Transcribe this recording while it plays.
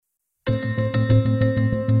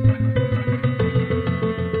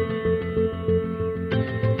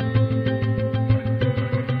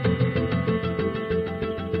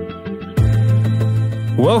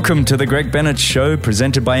Welcome to the Greg Bennett Show,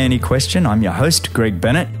 presented by Any Question. I'm your host, Greg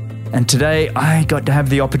Bennett, and today I got to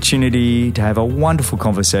have the opportunity to have a wonderful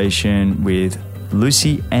conversation with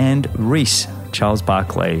Lucy and Reece,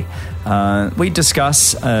 Charles-Barclay. We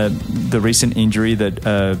discuss the recent injury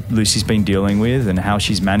that Lucy's been dealing with and how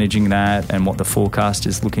she's managing that and what the forecast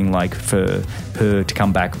is looking like for her to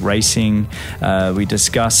come back racing. We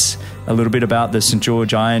discuss a little bit about the St.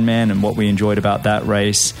 George Ironman and what we enjoyed about that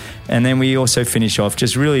race. And then we also finish off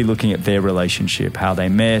just really looking at their relationship, how they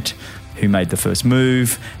met, who made the first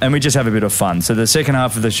move, and we just have a bit of fun. So the second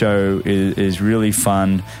half of the show is really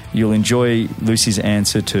fun. You'll enjoy Lucy's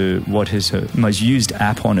answer to what is her most used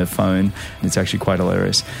app on her phone. It's actually quite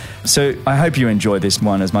hilarious. So I hope you enjoy this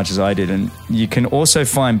one as much as I did. And you can also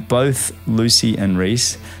find both Lucy and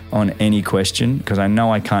Reece on Any Question, because I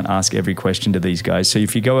know I can't ask every question to these guys. So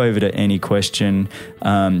if you go over to Any Question,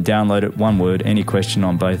 download it, one word, Any Question,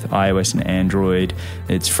 on both iOS and Android.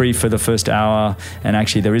 It's free for the first hour. And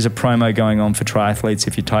actually there is a promo going on for triathletes.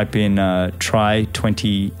 If you type in try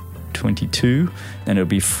 2022, then it'll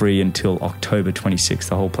be free until October 26th,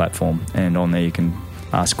 the whole platform. And on there you can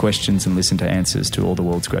ask questions and listen to answers to all the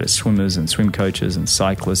world's greatest swimmers and swim coaches and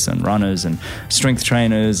cyclists and runners and strength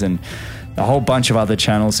trainers and a whole bunch of other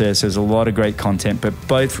channels there. So there's a lot of great content, but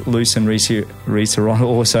both Luce and Reece are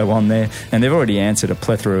also on there, and they've already answered a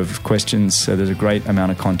plethora of questions. So there's a great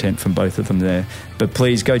amount of content from both of them there. But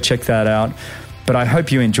please go check that out. But I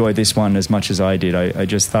hope you enjoyed this one as much as I did. I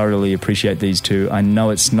just thoroughly appreciate these two. I know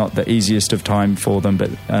it's not the easiest of time for them, but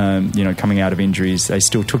coming out of injuries, they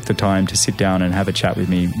still took the time to sit down and have a chat with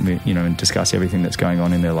me, and discuss everything that's going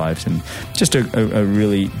on in their lives. And just a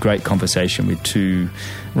really great conversation with two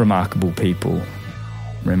remarkable people.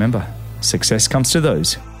 Remember, success comes to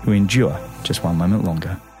those who endure just one moment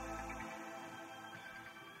longer.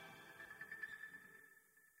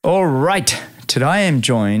 All right, today I am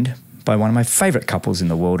joined by one of my favourite couples in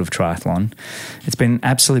the world of triathlon. It's been an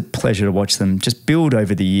absolute pleasure to watch them just build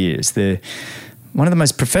over the years. They're one of the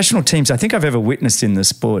most professional teams I think I've ever witnessed in the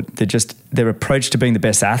sport. Their approach to being the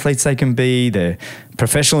best athletes they can be, their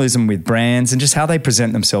professionalism with brands, and just how they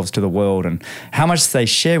present themselves to the world and how much they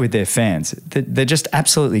share with their fans. They're just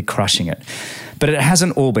absolutely crushing it. But it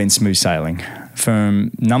hasn't all been smooth sailing. From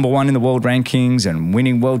number one in the world rankings and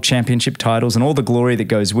winning world championship titles and all the glory that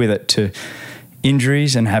goes with it, to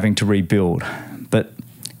injuries and having to rebuild. But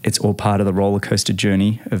it's all part of the roller coaster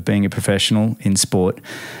journey of being a professional in sport.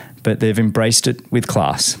 But they've embraced it with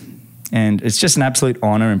class. And it's just an absolute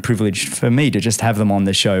honour and privilege for me to just have them on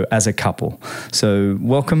the show as a couple. So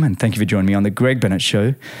welcome, and thank you for joining me on the Greg Bennett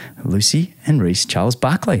Show, Lucy and Reece,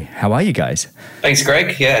 Charles-Barclay. How are you guys? Thanks,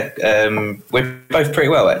 Greg. Yeah, we're both pretty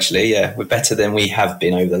well, actually. Yeah, we're better than we have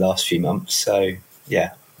been over the last few months. So,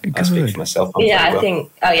 yeah. I speak for myself.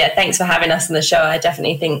 Thanks for having us on the show. I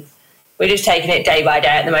definitely think we're just taking it day by day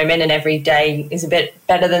at the moment, and every day is a bit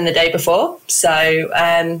better than the day before. So,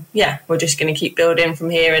 we're just going to keep building from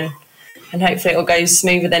here, and hopefully it'll go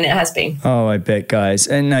smoother than it has been. Oh, I bet, guys.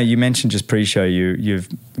 And you mentioned just pre-show you've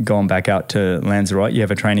gone back out to Lanzarote. You have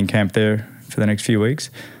a training camp there for the next few weeks?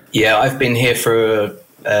 Yeah, I've been here for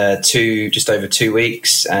just over 2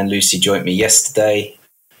 weeks, and Lucy joined me yesterday.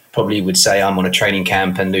 Probably would say I'm on a training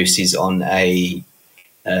camp and Lucy's on a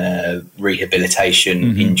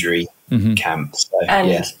rehabilitation injury camp. So,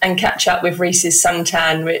 and catch up with Reece's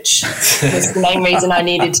suntan, which was the main reason I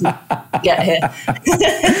needed to get here.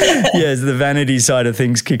 Yes, the vanity side of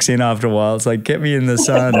things kicks in after a while. It's like, get me in the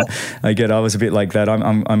sun. I was a bit like that.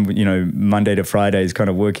 I'm Monday to Friday is kind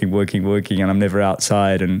of working, and I'm never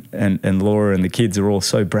outside. And Laura and the kids are all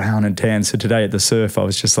so brown and tan. So today at the surf, I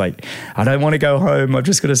was just like, I don't want to go home. I've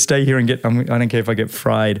just got to stay here and I don't care if I get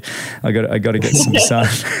fried. I got to get some sun.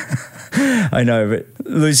 I know, but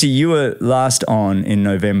Lucy, you were last on in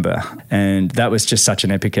November, and that was just such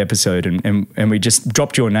an epic episode, and we just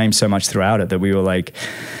dropped your name so much throughout it that we were like,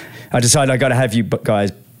 I decided I got to have you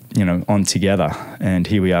guys, on together, and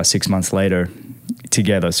here we are 6 months later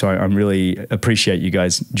together. So I really appreciate you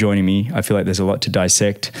guys joining me. I feel like there's a lot to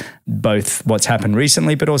dissect, both what's happened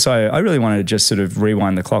recently, but also I really wanted to just sort of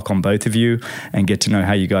rewind the clock on both of you and get to know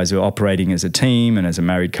how you guys are operating as a team and as a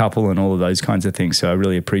married couple and all of those kinds of things. So I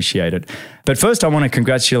really appreciate it. But first, I want to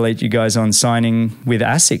congratulate you guys on signing with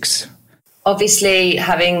ASICS. Obviously,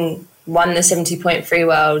 having won the 70.3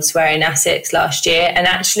 Worlds wearing ASICS last year, and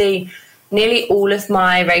actually nearly all of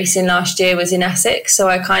my racing last year was in ASICS. So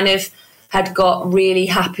I kind of had got really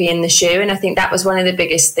happy in the shoe. And I think that was one of the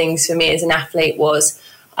biggest things for me as an athlete was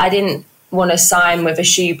I didn't want to sign with a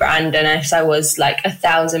shoe brand unless I was like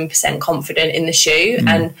 1,000% confident in the shoe.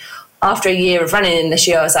 And after a year of running in the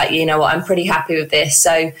shoe, I was like, you know what, I'm pretty happy with this.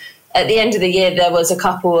 So at the end of the year, there was a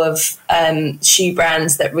couple of shoe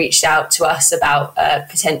brands that reached out to us about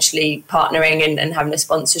potentially partnering and having a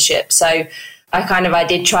sponsorship. So I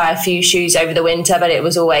did try a few shoes over the winter, but it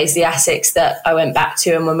was always the Asics that I went back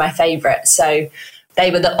to and were my favourite. So they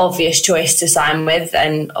were the obvious choice to sign with.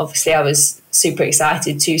 And obviously I was super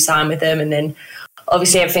excited to sign with them. And then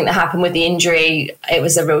obviously everything that happened with the injury, it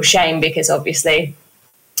was a real shame because obviously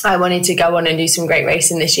I wanted to go on and do some great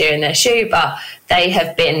racing this year in their shoe, but they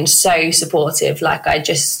have been so supportive. Like, I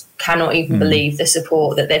just cannot even believe the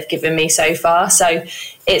support that they've given me so far. So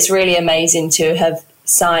it's really amazing to have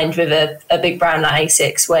signed with a big brand like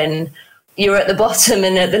Asics when you're at the bottom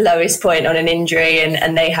and at the lowest point on an injury,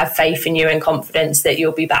 and they have faith in you and confidence that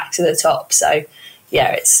you'll be back to the top. So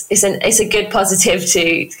yeah, it's a good positive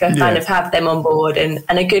to kind of have them on board and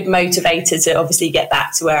a good motivator to obviously get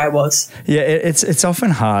back to where I was. Yeah, it's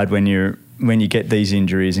often hard when you get these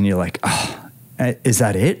injuries and you're like, oh, is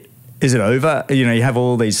that it? Is it over? You know, you have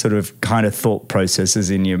all these sort of kind of thought processes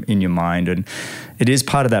in your mind, and it is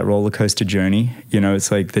part of that roller coaster journey. You know, it's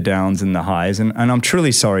like the downs and the highs. And I'm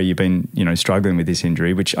truly sorry you've been, you know, struggling with this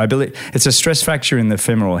injury, which I believe it's a stress fracture in the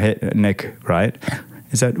femoral neck, right?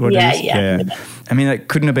 Is that what it is? Yeah. I mean, that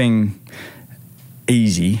couldn't have been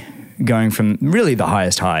easy going from really the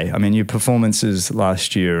highest high. I mean, your performances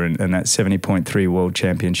last year and that 70.3 World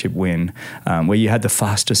Championship win, where you had the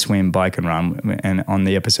fastest swim, bike and run. And on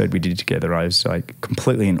the episode we did together, I was like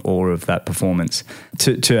completely in awe of that performance.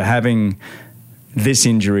 To having this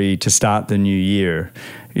injury to start the new year,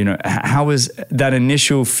 you know, how was that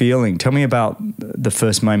initial feeling? Tell me about the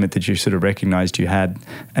first moment that you sort of recognized you had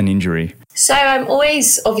an injury. So I'm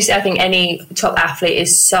always, obviously, I think any top athlete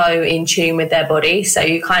is so in tune with their body. So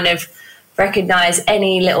you kind of recognize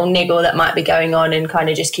any little niggle that might be going on and kind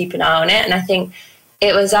of just keep an eye on it. And I think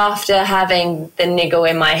it was after having the niggle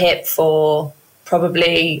in my hip for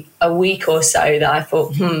probably a week or so that I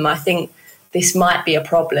thought, I think this might be a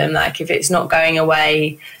problem. Like, if it's not going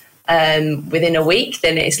away within a week,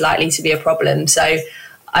 then it's likely to be a problem. So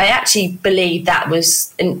I actually believe that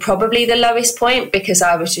was probably the lowest point, because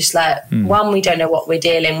I was just like, one, we don't know what we're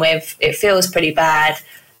dealing with. It feels pretty bad.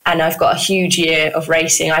 And I've got a huge year of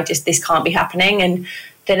racing. This can't be happening. And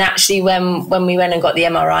then actually when we went and got the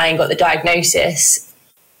MRI and got the diagnosis,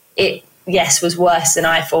 it, was worse than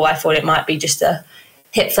I thought. I thought it might be just a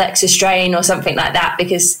hip flexor strain or something like that,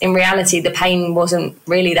 because in reality, the pain wasn't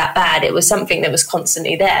really that bad. It was something that was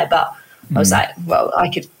constantly there. But I was like, well, I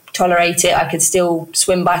could tolerate it. I could still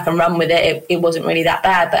swim, bike and run with it. It wasn't really that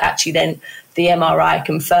bad. But actually then the MRI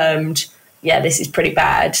confirmed, this is pretty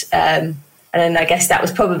bad. And then I guess that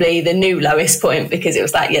was probably the new lowest point, because it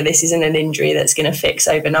was like, this isn't an injury that's going to fix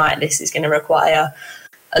overnight. This is going to require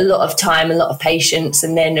a lot of time, a lot of patience,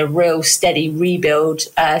 and then a real steady rebuild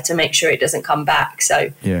to make sure it doesn't come back.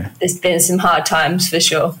 So there's been some hard times for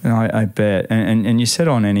sure. I bet. And you said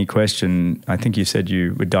on Any Question, I think you said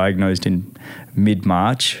you were diagnosed in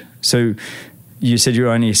mid-March. So you said you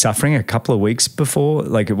were only suffering a couple of weeks before,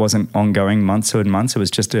 like it wasn't ongoing months and months. It was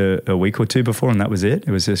just a week or two before, and that was it?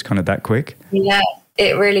 It was just kind of that quick? Yeah,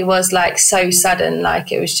 it really was like so sudden.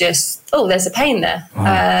 Like, it was just, there's a pain there.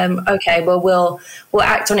 Wow. Okay, well, we'll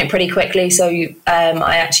act on it pretty quickly. So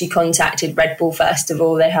I actually contacted Red Bull first of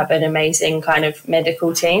all. They have an amazing kind of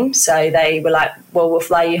medical team. So they were like, well, we'll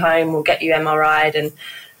fly you home, we'll get you MRI'd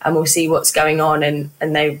and we'll see what's going on. And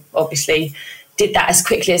they obviously did that as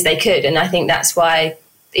quickly as they could. And I think that's why,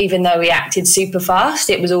 even though we acted super fast,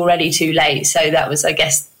 it was already too late. So that was, I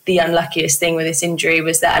guess, the unluckiest thing with this injury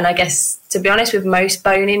was that. And I guess, to be honest, with most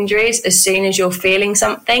bone injuries, as soon as you're feeling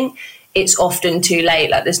something, it's often too late.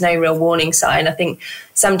 Like, there's no real warning sign. I think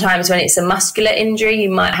sometimes when it's a muscular injury, you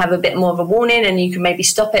might have a bit more of a warning and you can maybe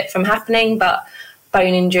stop it from happening. But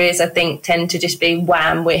bone injuries, I think, tend to just be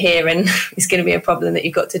wham, we're here, and it's going to be a problem that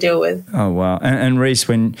you've got to deal with. Oh, wow. And Reece,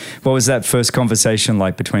 what was that first conversation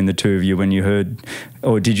like between the two of you when you heard,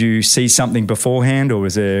 or did you see something beforehand, or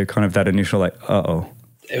was there kind of that initial like, uh-oh?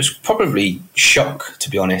 It was probably shock, to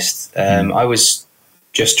be honest. I was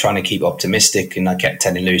just trying to keep optimistic, and I kept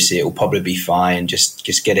telling Lucy it will probably be fine,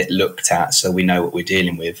 just get it looked at so we know what we're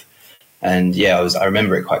dealing with. And I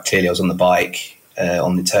remember it quite clearly. I was on the bike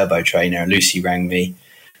on the turbo trainer, and Lucy rang me,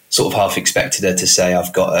 sort of half expected her to say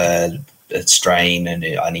I've got a strain and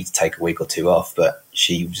I need to take a week or two off, but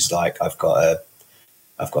she was like, I've got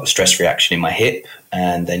a stress reaction in my hip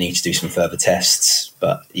and they need to do some further tests,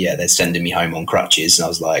 but they're sending me home on crutches. And I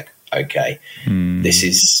was like, okay, this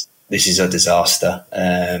is a disaster.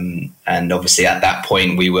 And obviously at that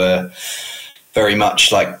point we were very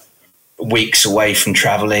much like weeks away from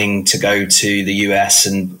traveling to go to the US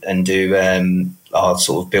and do our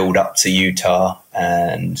sort of build up to Utah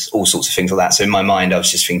and all sorts of things like that. So in my mind, I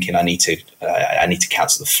was just thinking, I need to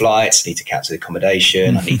cancel the flights, I need to cancel the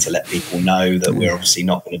accommodation, I need to let people know that we're obviously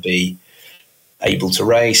not going to be able to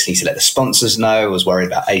race. I need to let the sponsors know. I was worried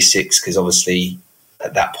about ASICS because obviously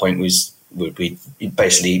at that point we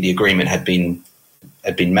basically the agreement had been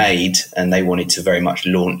made, and they wanted to very much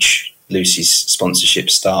launch Lucy's sponsorship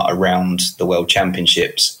start around the World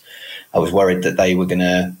Championships. I was worried that they were going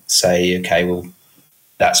to say, okay, well,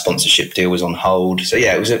 that sponsorship deal was on hold. So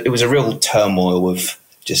yeah, it was a real turmoil of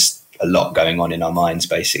just a lot going on in our minds,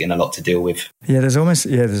 basically, and a lot to deal with. Yeah, there's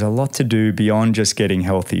a lot to do beyond just getting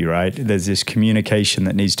healthy, right? There's this communication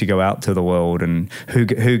that needs to go out to the world, and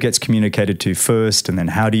who gets communicated to first, and then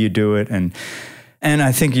how do you do it? And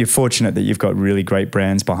I think you're fortunate that you've got really great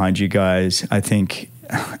brands behind you guys. I think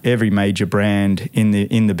every major brand in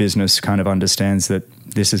the business kind of understands that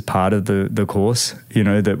this is part of the course,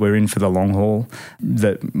 that we're in for the long haul,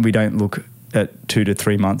 that we don't look at 2 to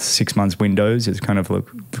 3 months, 6 months windows. It's kind of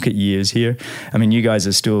look at years here. I mean, you guys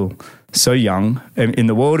are still so young. In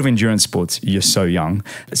the world of endurance sports, you're so young.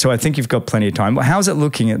 So I think you've got plenty of time. How's it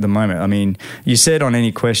looking at the moment? I mean, you said on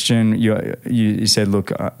any question, you said,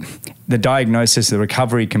 look, the diagnosis, the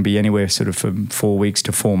recovery can be anywhere sort of from 4 weeks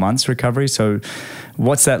to 4 months recovery. So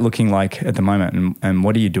what's that looking like at the moment, and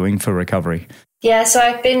what are you doing for recovery? Yeah, so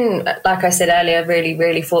I've been, like I said earlier, really,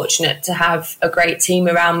 really fortunate to have a great team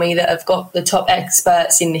around me that have got the top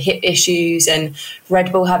experts in hip issues, and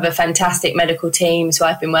Red Bull have a fantastic medical team, so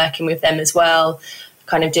I've been working with them as well,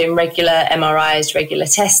 kind of doing regular MRIs, regular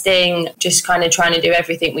testing, just kind of trying to do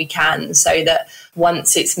everything we can so that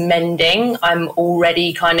once it's mending, I'm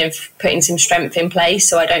already kind of putting some strength in place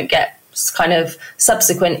so I don't get kind of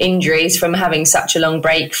subsequent injuries from having such a long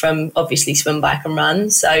break from obviously swim, bike and run.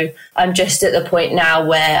 So I'm just at the point now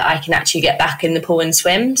where I can actually get back in the pool and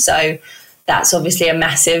swim. So that's obviously a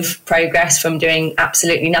massive progress from doing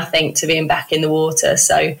absolutely nothing to being back in the water.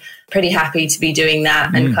 So pretty happy to be doing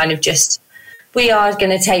that and kind of just, we are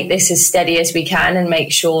going to take this as steady as we can and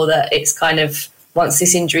make sure that it's kind of, once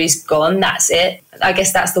this injury's gone, that's it. I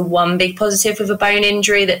guess that's the one big positive of a bone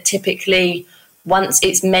injury, that typically once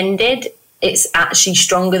it's mended, it's actually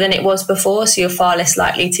stronger than it was before. So you're far less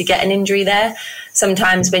likely to get an injury there.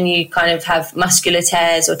 Sometimes when you kind of have muscular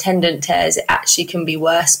tears or tendon tears, it actually can be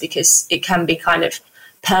worse because it can be kind of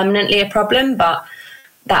permanently a problem. But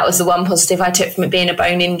that was the one positive I took from it being a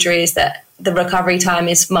bone injury, is that the recovery time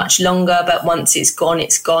is much longer, but once it's gone,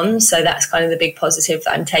 it's gone. So that's kind of the big positive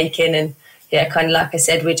that I'm taking. And yeah, kind of like I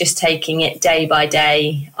said, we're just taking it day by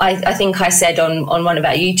day. I think I said on one of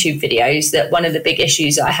our YouTube videos that one of the big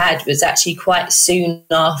issues I had was actually quite soon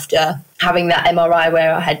after having that MRI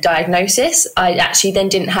where I had diagnosis, I actually then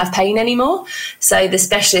didn't have pain anymore. So the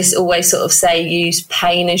specialists always sort of say use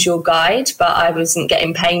pain as your guide, but I wasn't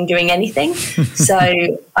getting pain doing anything. So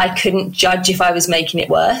I couldn't judge if I was making it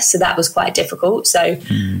worse. So that was quite difficult. So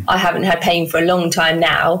I haven't had pain for a long time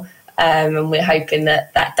now. And we're hoping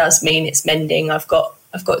that does mean it's mending. I've got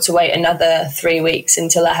to wait another 3 weeks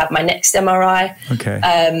until I have my next MRI. Okay.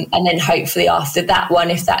 And then hopefully after that one,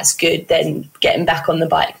 if that's good, then getting back on the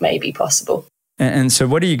bike may be possible. And so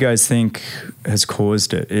what do you guys think has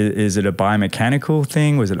caused it? Is it a biomechanical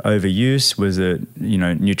thing? Was it overuse? Was it,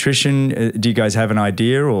 nutrition? Do you guys have an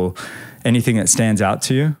idea or anything that stands out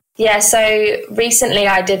to you? Yeah, so recently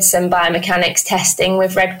I did some biomechanics testing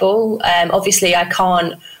with Red Bull. Obviously I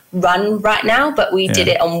can't run right now, but we did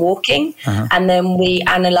it on walking, and then we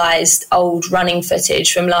analysed old running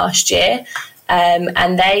footage from last year,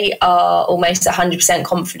 and they are almost 100%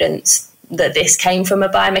 confident that this came from a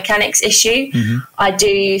biomechanics issue. I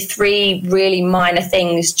do 3 really minor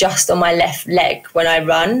things just on my left leg when I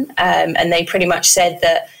run, and they pretty much said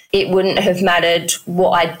that it wouldn't have mattered what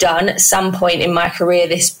I'd done. At some point in my career,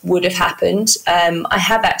 this would have happened. I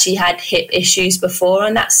have actually had hip issues before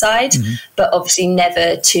on that side, but obviously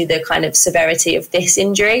never to the kind of severity of this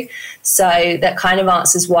injury. So that kind of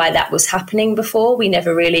answers why that was happening before. We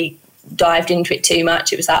never really dived into it too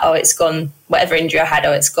much. It was like, oh, it's gone. Whatever injury I had,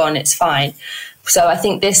 oh, it's gone. It's fine. So I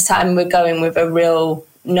think this time we're going with a real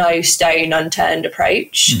no stone unturned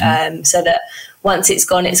approach, so that once it's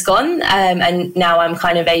gone, it's gone. And now I'm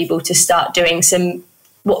kind of able to start doing some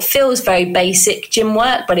what feels very basic gym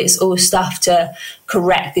work, but it's all stuff to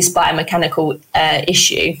correct this biomechanical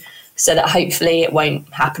issue so that hopefully it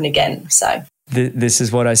won't happen again. So This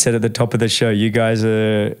is what I said at the top of the show. You guys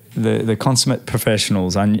are the consummate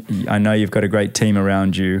professionals. I know you've got a great team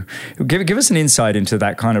around you. Give us an insight into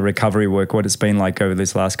that kind of recovery work, what it's been like over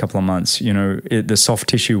this last couple of months. You know, the soft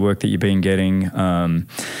tissue work that you've been getting,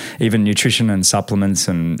 even nutrition and supplements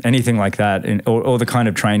and anything like that, or the kind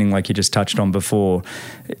of training like you just touched on before.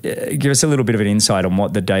 Give us a little bit of an insight on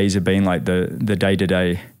what the days have been like, the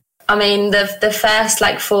day-to-day. I mean, the first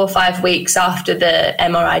 4 or 5 weeks after the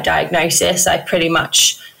MRI diagnosis, I pretty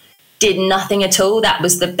much did nothing at all. That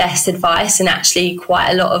was the best advice. And actually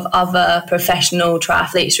quite a lot of other professional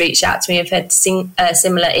triathletes reached out to me, have had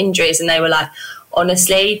similar injuries. And they were like,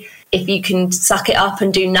 honestly, if you can suck it up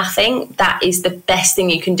and do nothing, that is the best thing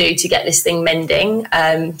you can do to get this thing mending.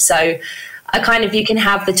 So you can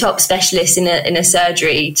have the top specialists in a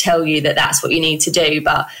surgery tell you that that's what you need to do.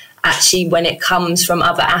 But actually, when it comes from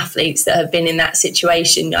other athletes that have been in that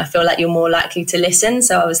situation, I feel like you're more likely to listen.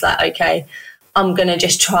 So I was like, okay, I'm going to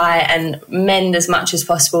just try and mend as much as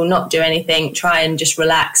possible, not do anything, try and just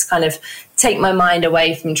relax, kind of take my mind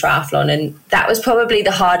away from triathlon. And that was probably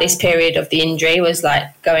the hardest period of the injury, was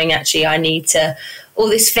going, actually, I need to, all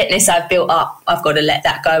this fitness I've built up, I've got to let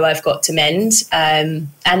that go. I've got to mend. And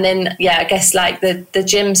then, I guess the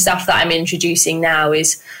gym stuff that I'm introducing now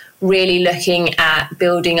is really looking at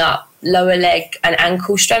building up lower leg and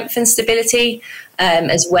ankle strength and stability,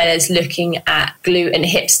 as well as looking at glute and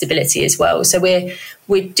hip stability as well. So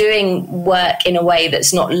we're doing work in a way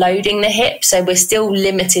that's not loading the hip. So we're still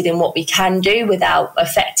limited in what we can do without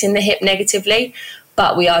affecting the hip negatively,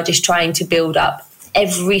 but we are just trying to build up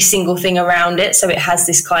every single thing around it. So it has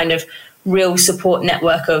this kind of real support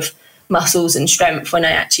network of muscles and strength when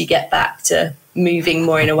I actually get back to moving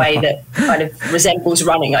more in a way that kind of resembles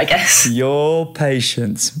running, I guess. Your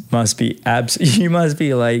patience must be you must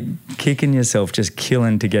be kicking yourself, just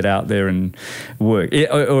killing to get out there and work.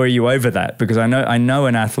 Or are you over that? Because I know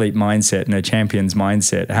an athlete mindset and a champion's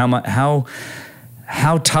mindset.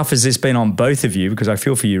 How tough has this been on both of you? Because I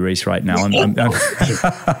feel for you, Reece, right now. I'm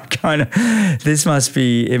kind of. It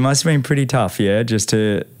must have been pretty tough, yeah, just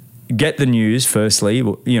to get the news. Firstly,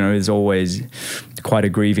 is always quite a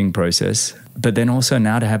grieving process. But then also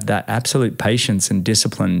now to have that absolute patience and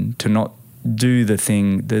discipline to not do the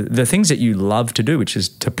things that you love to do, which is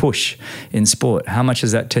to push in sport. How much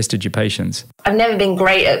has that tested your patience? I've never been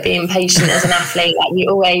great at being patient as an athlete. You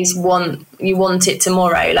always want it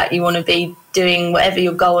tomorrow. You want to be doing whatever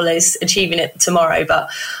your goal is, achieving it tomorrow. But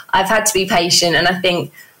I've had to be patient. And I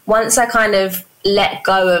think once I kind of let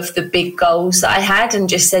go of the big goals that I had and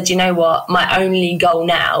just said, you know what, my only goal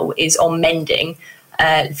now is on mending,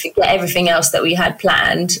 forget everything else that we had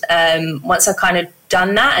planned. Once I kind of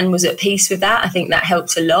done that and was at peace with that, I think that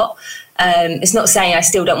helped a lot. It's not saying I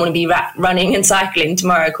still don't want to be running and cycling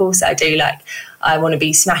tomorrow. Of course I do. I want to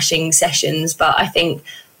be smashing sessions, but I think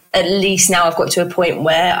at least now I've got to a point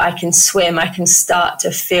where I can swim, I can start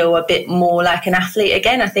to feel a bit more like an athlete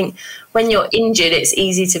again. I think when you're injured, it's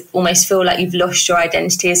easy to almost feel like you've lost your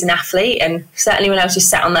identity as an athlete. And certainly when I was just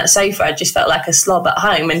sat on that sofa, I just felt like a slob at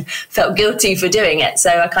home and felt guilty for doing it. So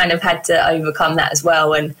I kind of had to overcome that as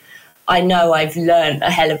well. And I know I've learned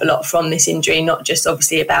a hell of a lot from this injury, not just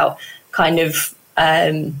obviously about kind of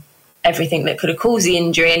everything that could have caused the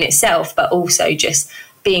injury in itself, but also just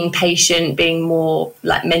being patient, being more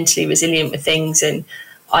mentally resilient with things. And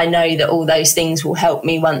I know that all those things will help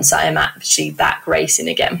me once I am actually back racing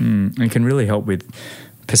again. It can really help with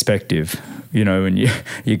perspective, and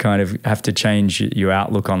you kind of have to change your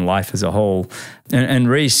outlook on life as a whole. And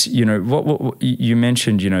Reece, what you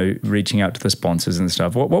mentioned, reaching out to the sponsors and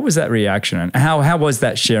stuff. What was that reaction, and how was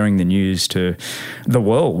that sharing the news to the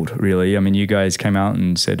world? Really, I mean, you guys came out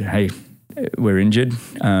and said, "Hey, we're injured.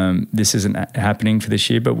 This isn't happening for this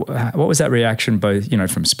year." But what was that reaction, both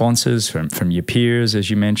from sponsors, from your peers, as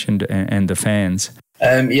you mentioned, and the fans?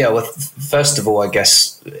 Well, first of all, I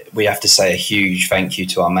guess we have to say a huge thank you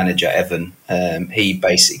to our manager, Evan. He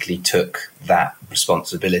basically took that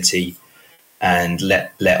responsibility and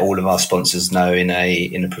let all of our sponsors know in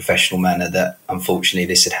a professional manner that unfortunately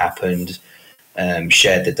this had happened.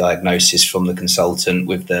 Shared the diagnosis from the consultant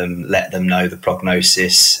with them, let them know the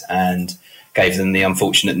prognosis, and gave them the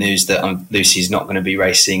unfortunate news that Lucy's not going to be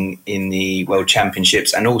racing in the World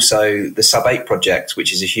Championships, and also the Sub-8 project,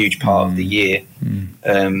 which is a huge part of the year.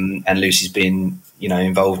 And Lucy's been,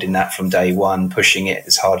 involved in that from day one, pushing it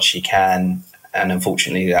as hard as she can. And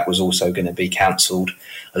unfortunately, that was also going to be cancelled.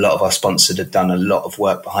 A lot of our sponsors had done a lot of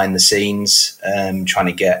work behind the scenes, trying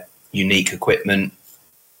to get unique equipment,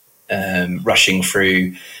 rushing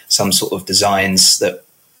through some sort of designs that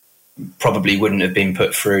probably wouldn't have been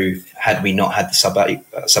put through had we not had the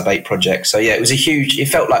sub-8 project. So yeah, it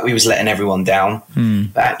felt like we was letting everyone down,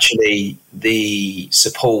 but actually the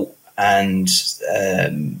support and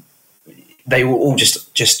they were all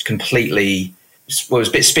just completely, well, it was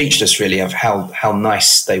a bit speechless really of how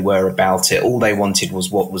nice they were about it. All they wanted was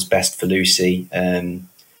what was best for Lucy.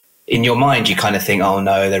 In your mind, you kind of think, oh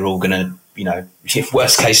no, they're all going to, you know,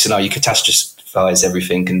 worst case scenario, you catastrophize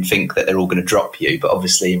everything and think that they're all going to drop you. But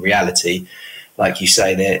obviously in reality, like you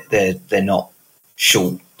say, they're not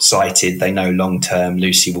short-sighted. They know long-term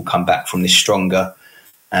Lucy will come back from this stronger.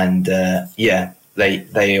 And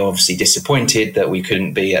they obviously disappointed that we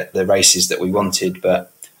couldn't be at the races that we wanted,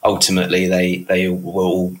 but ultimately they were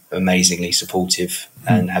all amazingly supportive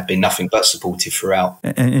and have been nothing but supportive throughout.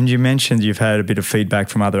 And you mentioned you've had a bit of feedback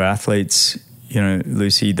from other athletes, you know,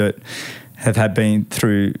 Lucy, that have been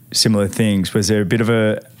through similar things. Was there a bit of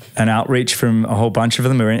an outreach from a whole bunch of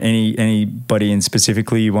them, or anybody in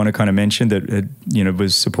specifically you want to kind of mention that you know,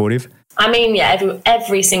 was supportive? I mean, yeah,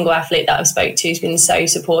 every single athlete that I've spoke to has been so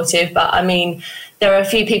supportive. But I mean, there are a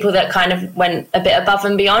few people that kind of went a bit above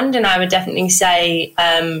and beyond, and I would definitely say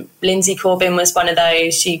Lindsay Corbin was one of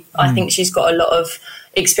those. I think she's got a lot of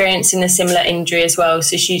experience in a similar injury as well,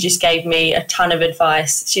 so she just gave me a ton of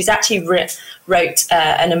advice. She's actually wrote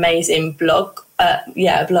an amazing blog,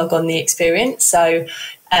 a blog on the experience. So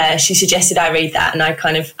she suggested I read that, and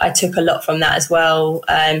I took a lot from that as well.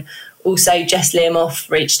 Also, Jess Learmoff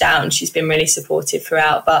reached out and she's been really supportive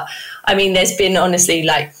throughout. But I mean, there's been honestly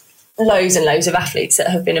like loads and loads of athletes that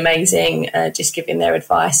have been amazing, just giving their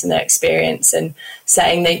advice and their experience and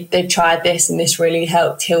saying they've tried this and this really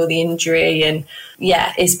helped heal the injury. And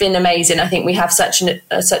yeah, it's been amazing. I think we have such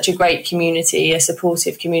a great community, a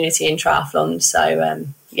supportive community in triathlon. So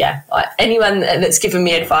anyone that's given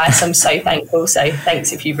me advice, I'm so thankful. So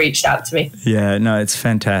thanks if you've reached out to me. Yeah, no, it's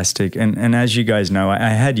fantastic. And as you guys know, I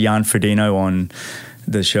had Jan Frodeno on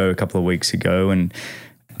the show a couple of weeks ago, and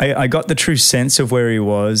I got the true sense of where he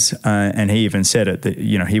was, and he even said it, that,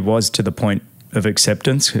 you know, he was to the point of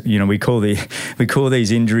acceptance. You know, we call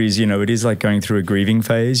these injuries, you know, it is like going through a grieving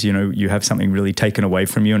phase. You know, you have something really taken away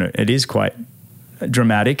from you, and it is quite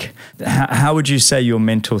dramatic. How would you say your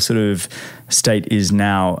mental sort of state is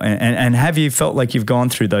now? And have you felt like you've gone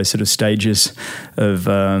through those sort of stages of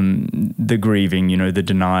the grieving, you know, the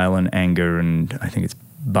denial and anger, and I think it's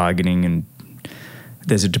bargaining, and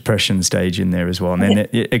there's a depression stage in there as well, and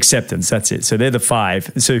then acceptance, that's it. So they're the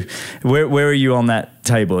 5. So where are you on that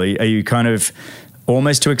table? Are you kind of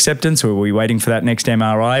almost to acceptance, or are we waiting for that next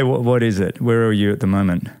MRI? What is it? Where are you at the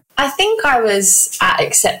moment? I think I was at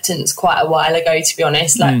acceptance quite a while ago, to be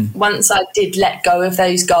honest. Like once I did let go of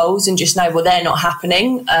those goals and just know, well, they're not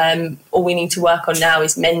happening. All we need to work on now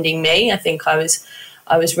is mending me. I think I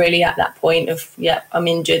was really at that point of, I'm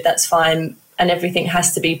injured, that's fine. And everything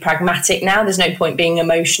has to be pragmatic now. There's no point being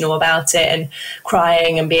emotional about it and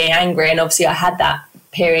crying and being angry. And obviously I had that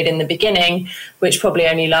period in the beginning, which probably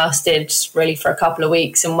only lasted really for a couple of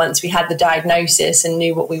weeks. And once we had the diagnosis and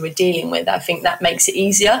knew what we were dealing with, I think that makes it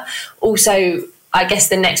easier. Also, I guess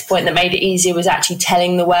the next point that made it easier was actually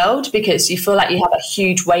telling the world, because you feel like you have a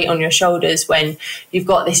huge weight on your shoulders when you've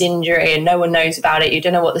got this injury and no one knows about it. You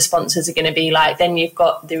don't know what the sponsors are going to be like. Then you've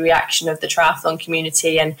got the reaction of the triathlon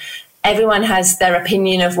community, and everyone has their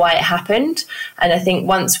opinion of why it happened. And I think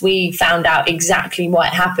once we found out exactly why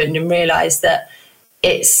it happened and realised that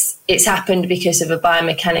it's happened because of a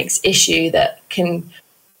biomechanics issue that can,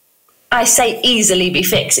 I say, easily be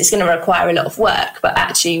fixed. It's going to require a lot of work, but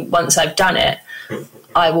actually once I've done it,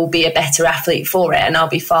 I will be a better athlete for it, and I'll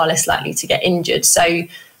be far less likely to get injured. So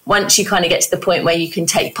once you kind of get to the point where you can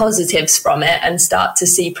take positives from it and start to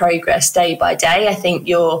see progress day by day, I think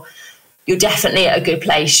you're definitely at a good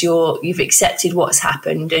place. You've accepted what's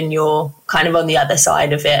happened, and you're kind of on the other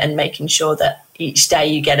side of it and making sure that each day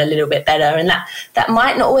you get a little bit better. And that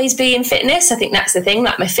might not always be in fitness. I think that's the thing.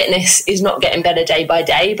 Like, my fitness is not getting better day by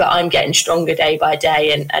day, but I'm getting stronger day by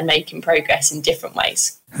day and making progress in different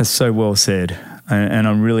ways. That's so well said. And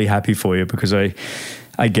I'm really happy for you, because I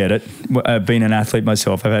get it. I've been an athlete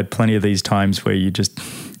myself. I've had plenty of these times where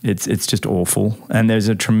it's just awful. And there's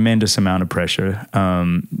a tremendous amount of pressure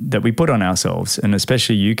that we put on ourselves, and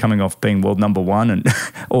especially you coming off being world number 1 and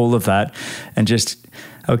all of that, and just,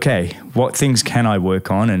 okay, what things can I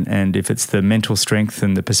work on? And if it's the mental strength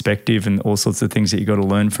and the perspective and all sorts of things that you got to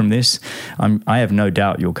learn from this, I have no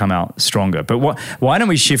doubt you'll come out stronger. But why don't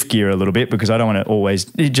we shift gear a little bit, because I don't want to always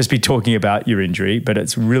just be talking about your injury, but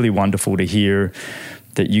it's really wonderful to hear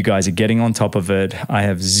that you guys are getting on top of it. I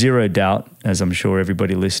have zero doubt, as I'm sure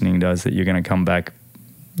everybody listening does, that you're going to come back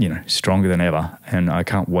stronger than ever, and I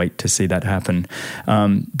can't wait to see that happen.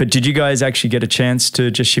 But did you guys actually get a chance to,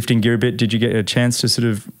 just shifting gear a bit, did you get a chance to sort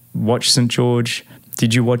of watch St. George?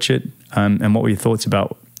 Did you watch it? And what were your thoughts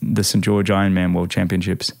about the St. George Ironman World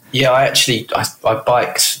Championships? Yeah, I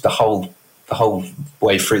biked the whole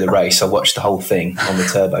way through the race. I watched the whole thing on the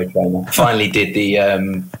turbo trainer. Finally did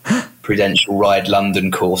the Prudential Ride London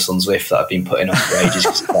course on Zwift that I've been putting off for ages,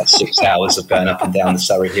 because it's about 6 hours of going up and down the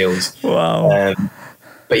Surrey Hills. Wow.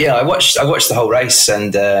 But yeah, I watched the whole race,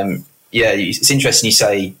 and it's interesting you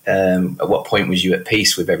say at what point was you at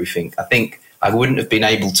peace with everything. I think I wouldn't have been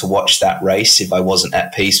able to watch that race if I wasn't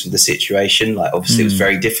at peace with the situation. Like, obviously, it was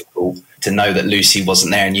very difficult to know that Lucy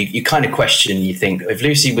wasn't there, and you kind of question. You think, if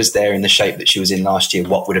Lucy was there in the shape that she was in last year,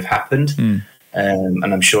 what would have happened? And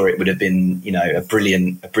I'm sure it would have been, a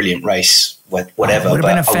brilliant race. Whatever, it would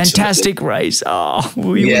have been a fantastic race. I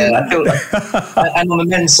feel like, and on the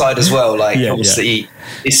men's side as well. Obviously,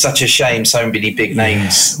 it's such a shame so many big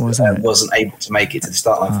names wasn't able to make it to the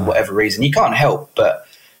start line for whatever reason. You can't help but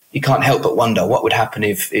wonder what would happen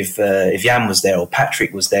if Jan was there, or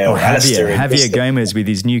Patrick was there, or Javier Gomez with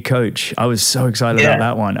his new coach. I was so excited about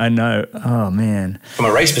that one. I know. Oh man! From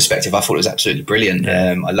a race perspective, I thought it was absolutely brilliant.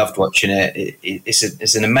 I loved watching it.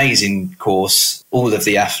 It's an amazing course. All of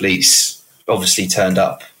the athletes obviously turned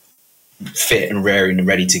up fit and raring and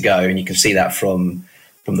ready to go, and you can see that from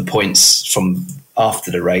the points from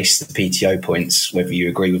after the race, the PTO points, whether you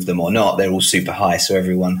agree with them or not, they're all super high. So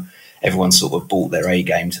everyone sort of brought their A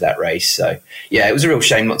game to that race. So yeah, it was a real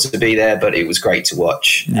shame not to be there, but it was great to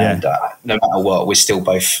watch. Yeah. And no matter what, we're still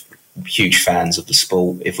both huge fans of the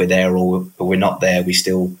sport. If we're there or we're not there, we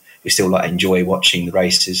still enjoy watching the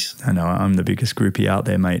races. I know, I'm the biggest groupie out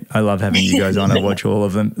there, mate. I love having you guys on. I watch all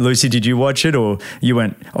of them. Lucy, did you watch it, or you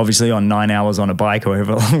went obviously on 9 hours on a bike, or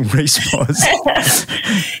however long Reece was?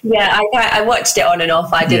 Yeah, I watched it on and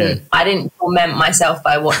off. I didn't torment myself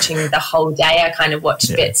by watching the whole day. I kind of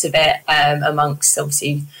watched bits of it amongst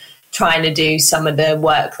obviously trying to do some of the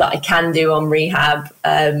work that I can do on rehab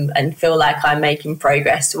and feel like I'm making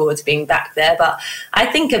progress towards being back there. But I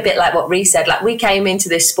think a bit like what Reece said, like we came into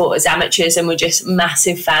this sport as amateurs and we're just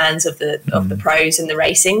massive fans of the pros and the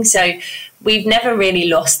racing. So we've never really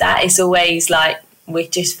lost that. It's always like we're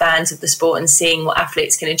just fans of the sport and seeing what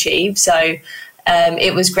athletes can achieve. So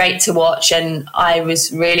it was great to watch, and I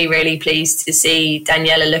was really, really pleased to see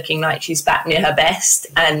Daniela looking like she's back near her best.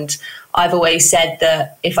 And I've always said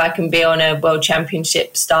that if I can be on a World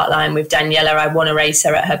Championship start line with Daniela, I want to race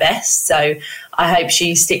her at her best. So I hope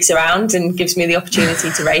she sticks around and gives me the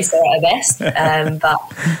opportunity to race her at her best. But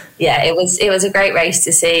yeah, it was a great race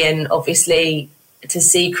to see, and obviously to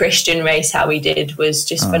see Christian race how he did was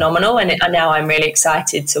just phenomenal. And now I'm really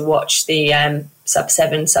excited to watch the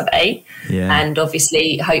sub-7, sub-8. Yeah. And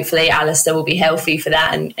obviously, hopefully, Alistair will be healthy for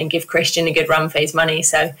that and give Christian a good run for his money.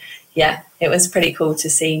 So yeah, it was pretty cool to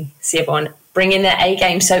see everyone bring in their A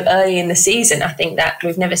game so early in the season. I think that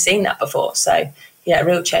we've never seen that before. So yeah,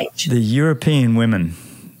 real change. The European women,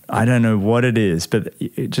 I don't know what it is, but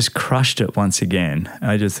it just crushed it once again.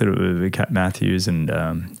 I just thought it was Kat Matthews and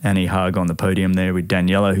Annie Haag on the podium there with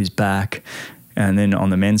Daniela, who's back. And then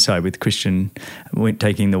on the men's side with Christian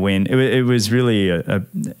taking the win. It was really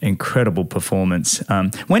an incredible performance.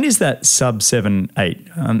 When is that sub-7, 8?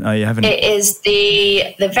 It is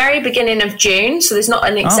the very beginning of June, so there's not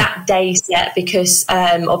an exact day yet because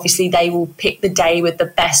obviously they will pick the day with the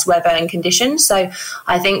best weather and conditions. So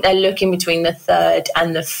I think they're looking between the 3rd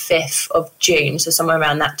and the 5th of June, so somewhere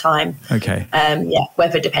around that time. Okay.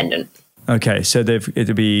 Weather dependent. Okay, so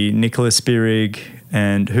it'll be Nicola Spierig,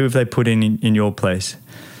 and who have they put in your place?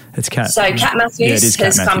 It's Kat. So Kat Matthews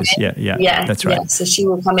has come in. Yeah, that's right. Yeah, so she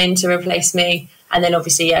will come in to replace me, and then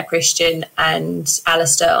obviously Christian and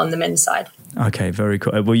Alistair on the men's side. Okay, very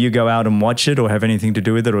cool. Will you go out and watch it, or have anything to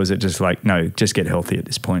do with it, or is it just like no, just get healthy at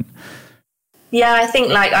this point? Yeah, I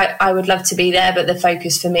think I would love to be there, but the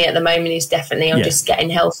focus for me at the moment is definitely on just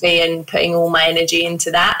getting healthy and putting all my energy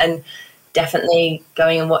into that, and definitely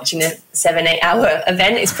going and watching a 7-8 hour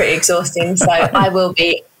event is pretty exhausting. So I will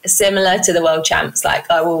be similar to the world champs. Like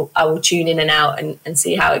I will tune in and out and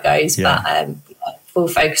see how it goes. Yeah. But full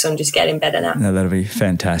focus on just getting better now. No, that'll be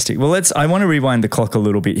fantastic. Well, I want to rewind the clock a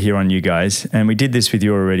little bit here on you guys. And we did this with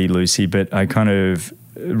you already, Lucy, but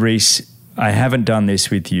Reece, I haven't done this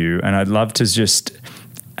with you, and I'd love to just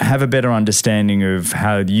have a better understanding of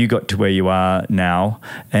how you got to where you are now,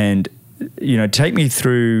 and take me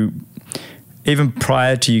through even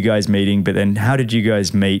prior to you guys meeting, but then how did you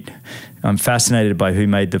guys meet? I'm fascinated by who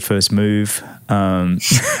made the first move.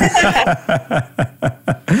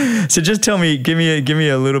 So just tell me, give me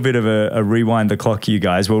a little bit of a rewind the clock, you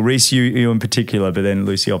guys. Well, Reece, you in particular, but then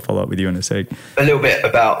Lucy, I'll follow up with you in a sec. A little bit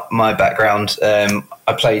about my background. I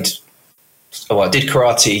did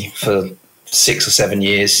karate for 6 or 7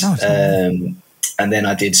 years. And then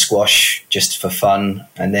I did squash just for fun.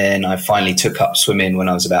 And then I finally took up swimming when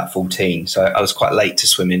I was about 14. So I was quite late to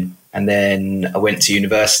swimming. And then I went to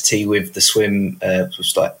university with the swim,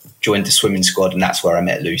 joined the swimming squad, and that's where I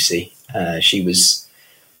met Lucy. She was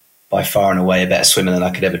by far and away a better swimmer than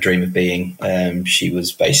I could ever dream of being. She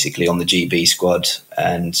was basically on the GB squad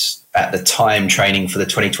and at the time training for the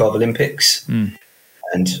 2012 Olympics.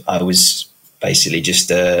 And I was basically just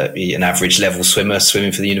an average level swimmer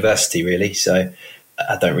swimming for the university, really. So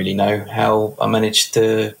I don't really know how I managed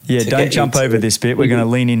to. Yeah, don't jump over this bit. We're going to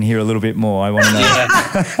lean in here a little bit more. I want to know.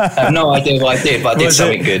 I have no idea what I did, but I did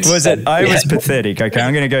something good. Was it? I was pathetic. Okay,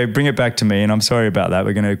 I'm going to go bring it back to me, and I'm sorry about that.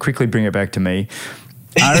 We're going to quickly bring it back to me.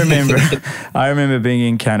 I remember being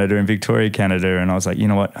in Canada, in Victoria, Canada, and I was like, you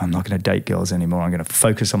know what? I'm not going to date girls anymore. I'm going to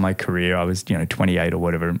focus on my career. I was, 28 or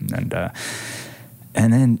whatever,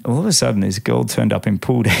 and then all of a sudden this girl turned up in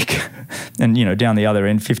pool deck and, down the other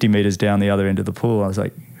end, 50 metres down the other end of the pool. I was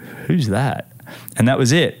like, who's that? And that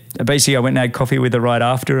was it. Basically, I went and had coffee with her right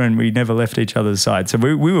after and we never left each other's side. So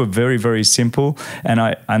we were very, very simple. And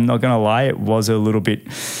I'm not going to lie, it was a little bit,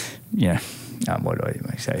 what do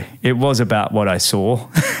I say? It was about what I saw.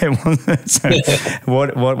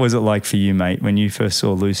 What was it like for you, mate, when you first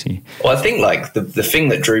saw Lucy? Well, I think the thing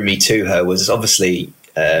that drew me to her was obviously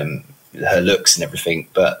her looks and everything,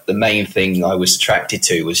 but the main thing I was attracted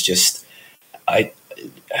to was just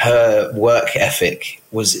her work ethic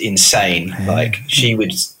was insane. Like she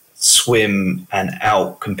would swim and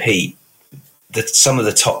out compete some of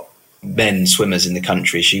the top men swimmers in the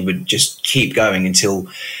country. She would just keep going until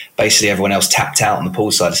basically everyone else tapped out on the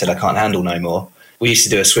pool side and said, I can't handle no more. We used to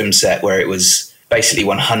do a swim set where it was basically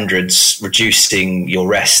 100s, reducing your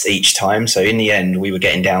rest each time. So in the end, we were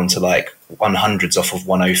getting down to 100s off of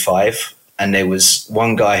 105. And there was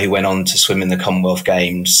one guy who went on to swim in the Commonwealth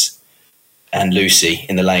Games and Lucy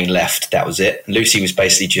in the lane left. That was it. And Lucy was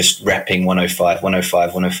basically just repping 105,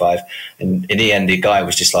 105, 105. And in the end, the guy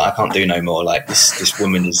was just like, I can't do no more. This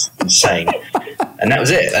woman is insane. And that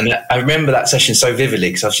was it. And I remember that session so vividly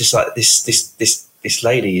because I was just like, this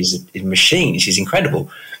lady is a machine. She's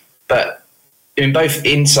incredible. But in both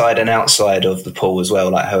inside and outside of the pool as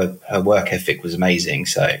well, her work ethic was amazing.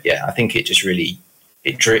 So yeah, I think it just really,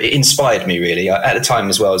 it inspired me really. At the time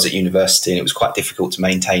as well, I was at university and it was quite difficult to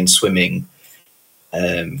maintain swimming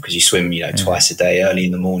because you swim, twice a day, early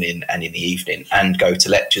in the morning and in the evening, and go to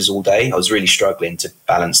lectures all day. I was really struggling to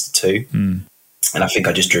balance the two. And I think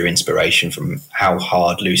I just drew inspiration from how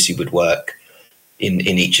hard Lucy would work in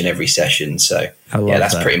each and every session. So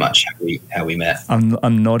that's pretty much how we met.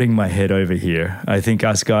 I'm nodding my head over here. I think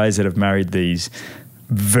us guys that have married these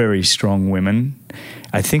very strong women,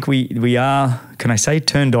 I think we are, can I say,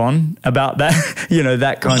 turned on about that,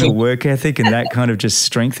 that kind of work ethic and that kind of just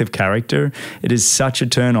strength of character. It is such a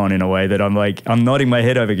turn on in a way that I'm nodding my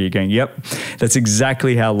head over here going, yep, that's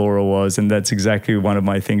exactly how Laura was. And that's exactly one of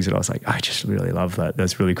my things that I was like, I just really love that.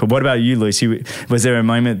 That's really cool. What about you, Lucy? Was there a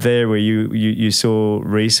moment there where you saw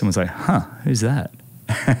Reece and was like, who's that?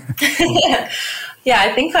 Yeah,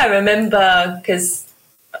 I think I remember because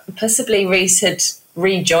possibly Reece had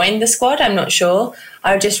rejoined the squad. I'm not sure.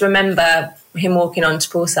 I just remember him walking onto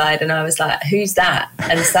poolside and I was like, who's that?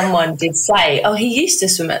 And someone did say, oh, he used to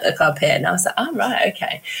swim at the club here. And I was like, oh, right,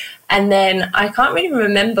 okay. And then I can't really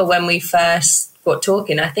remember when we first got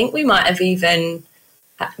talking. I think we might have even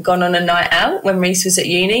gone on a night out when Reece was at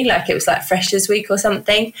uni, it was Freshers Week or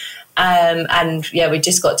something. And yeah, we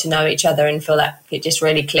just got to know each other and feel like it just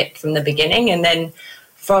really clicked from the beginning. And then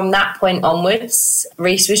from that point onwards,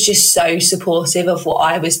 Reece was just so supportive of what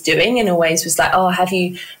I was doing and always was like, oh, have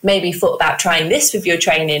you maybe thought about trying this with your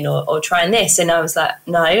training or trying this? And I was like,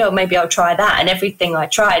 no, or maybe I'll try that. And everything I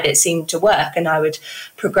tried, it seemed to work. And I would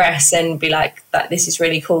progress and be like, this is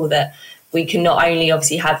really cool that we can not only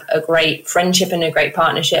obviously have a great friendship and a great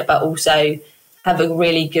partnership, but also have a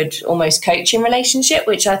really good almost coaching relationship,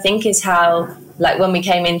 which I think is how, when we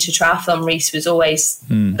came into triathlon, Reece was always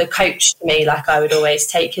the coach to me. I would always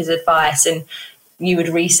take his advice and you would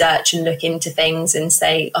research and look into things and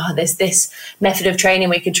say, oh, there's this method of training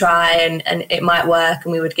we could try and it might work,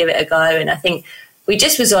 and we would give it a go. And I think we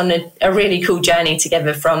just was on a really cool journey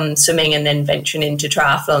together from swimming and then venturing into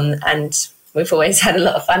triathlon. And we've always had a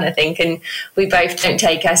lot of fun, I think, and we both don't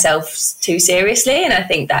take ourselves too seriously, and I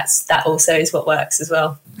think that also is what works as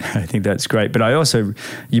well. I think that's great. But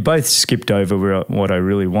you both skipped over what I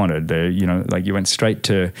really wanted there. Like you went straight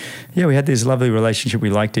to, we had this lovely relationship. We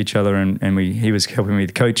liked each other and he was helping me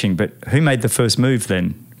with coaching. But who made the first move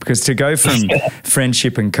then? Because to go from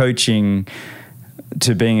friendship and coaching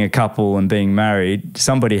to being a couple and being married,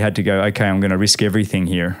 somebody had to go, okay, I'm going to risk everything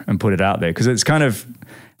here and put it out there. Because it's kind of,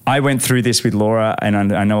 I went through this with Laura, and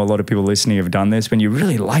I know a lot of people listening have done this. When you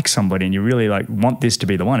really like somebody and you really want this to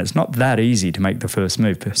be the one, it's not that easy to make the first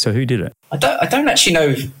move. So who did it? I don't actually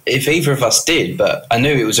know if either of us did, but I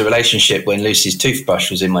knew it was a relationship when Lucy's toothbrush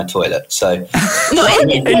was in my toilet. So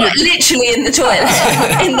literally in the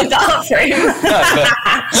toilet, in the bathroom. No,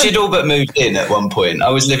 but she'd all but moved in at one point. I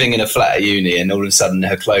was living in a flat at uni, and all of a sudden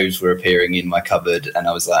her clothes were appearing in my cupboard, and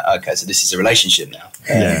I was like, okay, so this is a relationship now.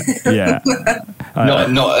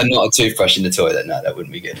 Not a toothbrush in the toilet. No, that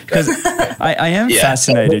wouldn't be good. I am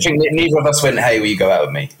fascinated. Neither of us went, hey, will you go out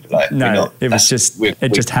with me?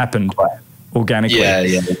 It just happened organically.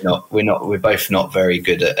 Yeah. We're both not very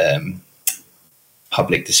good at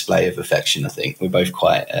public display of affection. I think we're both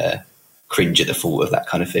quite cringe at the thought of that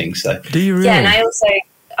kind of thing. So do you really? Yeah, and I also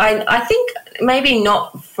I think maybe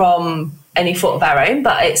not from any fault of our own,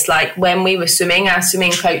 but it's like when we were swimming, our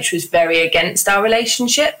swimming coach was very against our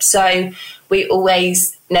relationship. So we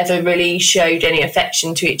always never really showed any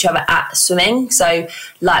affection to each other at swimming. So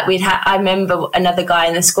like I remember another guy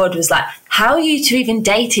in the squad was like, how are you two even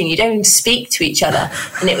dating? You don't even speak to each other.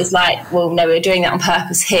 And it was like, well, no, we're doing that on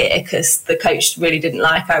purpose here because the coach really didn't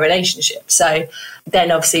like our relationship. So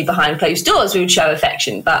then obviously behind closed doors, we would show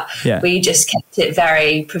affection, but we just kept it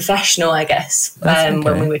very professional, I guess, when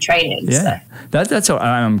we were training. Yeah. So. That's all.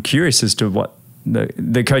 I'm curious as to what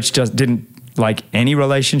the coach just didn't like any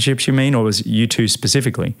relationships, you mean, or was you two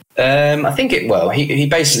specifically? I think he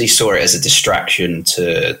basically saw it as a distraction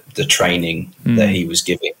to the training that he was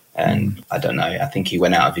giving. And I don't know, I think he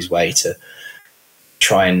went out of his way to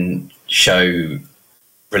try and show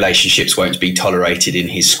relationships won't be tolerated in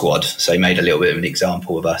his squad. So he made a little bit of an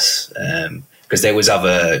example of us because there was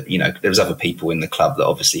other people in the club that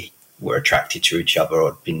obviously were attracted to each other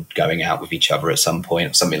or had been going out with each other at some point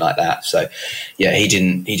or something like that. So yeah, he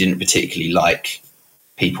didn't particularly like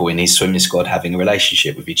people in his swimming squad having a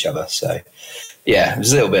relationship with each other. So yeah, it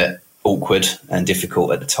was a little bit awkward and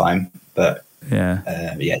difficult at the time, but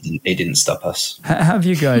it didn't stop us. Have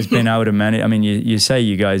you guys been able to manage? I mean, you say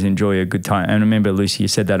you guys enjoy a good time. And I remember, Lucy, you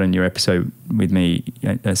said that on your episode with me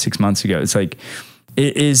 6 months ago. It's like,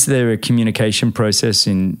 is there a communication process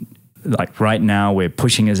in, like right now we're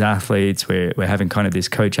pushing as athletes, we're having kind of this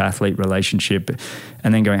coach-athlete relationship,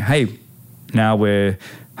 and then going, hey, now we're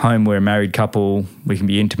home, we're a married couple, we can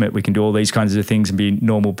be intimate, we can do all these kinds of things and be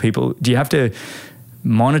normal people. Do you have to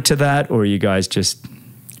monitor that, or are you guys just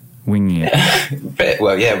winging it?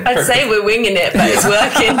 I'd say we're winging it, but it's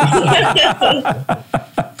working.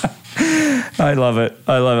 I love it.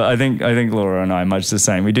 I think Laura and I are much the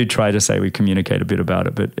same. We do try to say we communicate a bit about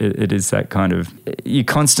it, but it is that kind of, you're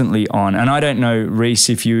constantly on. And I don't know, Reece,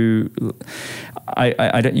 if you,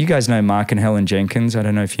 I don't, you guys know Mark and Helen Jenkins. I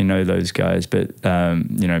don't know if you know those guys, but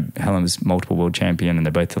Helen was multiple world champion and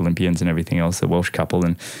they're both Olympians and everything else, the Welsh couple.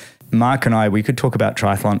 And Mark and I, we could talk about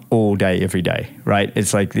triathlon all day, every day, right?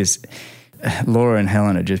 It's like this. Laura and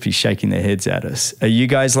Helen would just be shaking their heads at us. Are you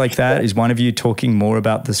guys like that? Is one of you talking more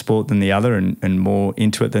about the sport than the other and more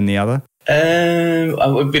into it than the other?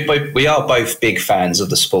 We are both big fans of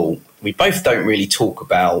the sport. We both don't really talk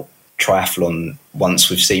about triathlon once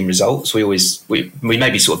we've seen results. We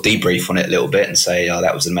maybe sort of debrief on it a little bit and say, oh,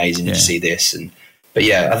 that was amazing. Did you see this? But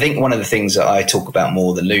I think one of the things that I talk about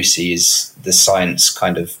more than Lucy is the science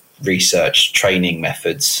kind of research training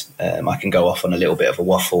methods. I can go off on a little bit of a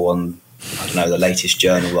waffle on, I don't know, the latest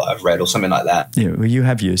journal that I've read or something like that. Yeah, well, you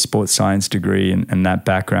have your sports science degree and that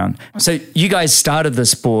background. So you guys started the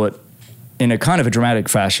sport in a kind of a dramatic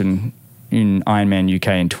fashion in Ironman UK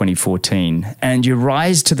in 2014, and your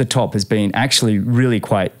rise to the top has been actually really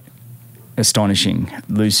quite astonishing.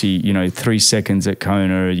 Lucy, 3 seconds at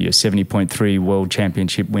Kona, your 70.3 world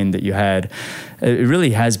championship win that you had, it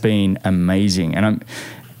really has been amazing. And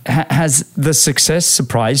has the success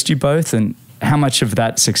surprised you both, and how much of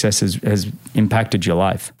that success has impacted your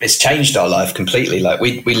life? It's changed our life completely. Like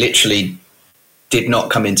we literally did not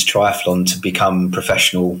come into triathlon to become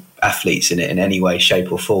professional athletes in it in any way,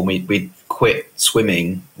 shape or form. We quit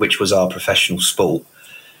swimming, which was our professional sport,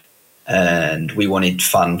 and we wanted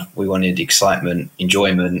fun. We wanted excitement,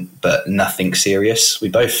 enjoyment, but nothing serious. We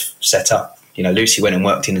both set up. Lucy went and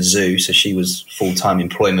worked in a zoo, so she was full-time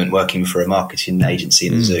employment working for a marketing agency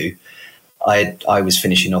in a zoo. I was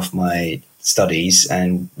finishing off my studies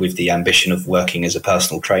and with the ambition of working as a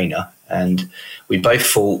personal trainer, and we both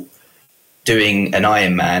thought doing an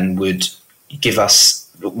Ironman would give us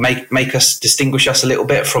make us distinguish us a little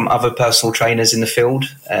bit from other personal trainers in the field,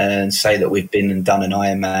 and say that we've been and done an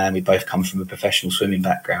Ironman. We both come from a professional swimming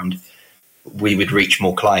background. We would reach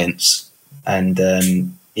more clients, and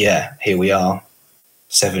here we are,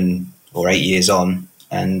 7 or 8 years on,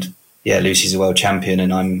 and Lucy's a world champion,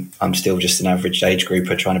 and I'm still just an average age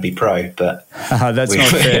grouper trying to be pro. But that's not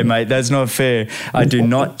fair, mate. That's not fair. I do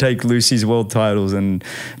not take Lucy's world titles and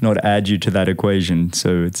not add you to that equation.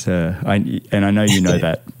 So it's I know you know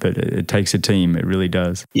that, but it takes a team. It really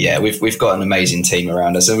does. Yeah, we've got an amazing team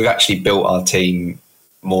around us, and we've actually built our team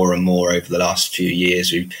more and more over the last few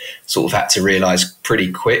years. We've sort of had to realise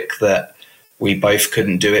pretty quick that we both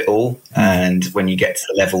couldn't do it all. And when you get to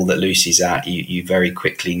the level that Lucy's at, you very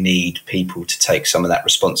quickly need people to take some of that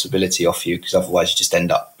responsibility off you, because otherwise you just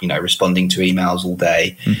end up, responding to emails all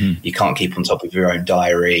day. Mm-hmm. You can't keep on top of your own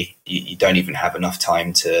diary. You don't even have enough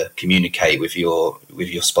time to communicate with your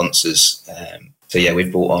sponsors.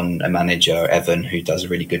 We've brought on a manager, Evan, who does a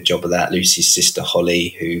really good job of that. Lucy's sister, Holly,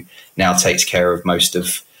 who now takes care of most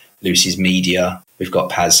of Lucy's media. We've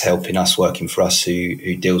got Paz helping us, working for us,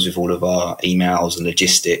 who deals with all of our emails and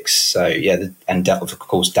logistics. So and of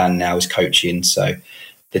course Dan now is coaching. So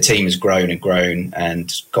the team has grown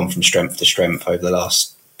and gone from strength to strength over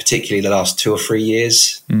particularly the last 2 or 3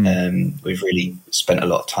 years. We've really spent a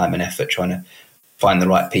lot of time and effort trying to find the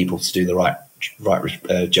right people to do the right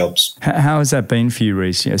jobs. How has that been for you,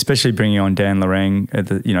 Reece? Especially bringing on Dan Lorang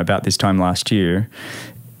at about this time last year.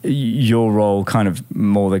 Your role kind of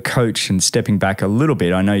more the coach and stepping back a little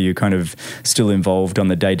bit. I know you're kind of still involved on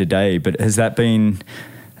the day-to-day, but has that been,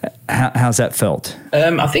 how's that felt?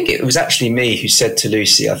 I think it was actually me who said to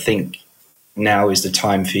Lucy, I think now is the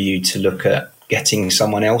time for you to look at getting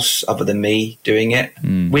someone else other than me doing it.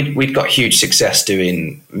 We'd got huge success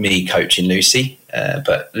doing me coaching Lucy,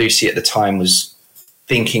 but Lucy at the time was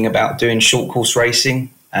thinking about doing short course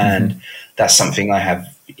racing, and that's something I have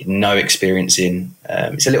no experience in.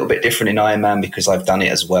 It's a little bit different in Ironman because I've done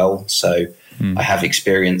it as well. So I have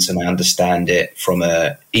experience and I understand it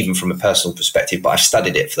even from a personal perspective, but I've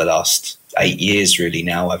studied it for the last 8 years really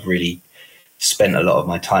now. I've really spent a lot of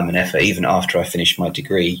my time and effort, even after I finished my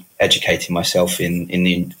degree, educating myself in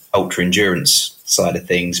the ultra endurance side of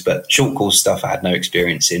things. But short course stuff I had no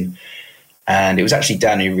experience in. And it was actually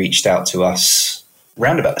Dan who reached out to us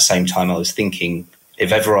around about the same time. I was thinking,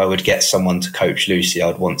 if ever I would get someone to coach Lucy,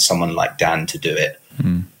 I'd want someone like Dan to do it.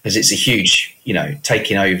 Because it's a huge,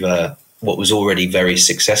 taking over what was already very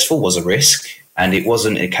successful was a risk. And it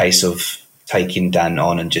wasn't a case of taking Dan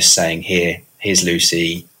on and just saying, here's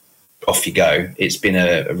Lucy, off you go. It's been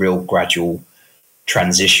a real gradual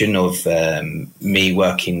transition of me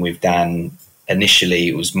working with Dan. Initially,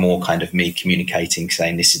 it was more kind of me communicating,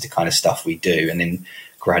 saying this is the kind of stuff we do. And then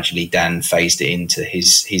gradually Dan phased it into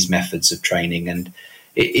his methods of training, and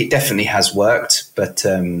it definitely has worked, but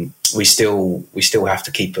we still have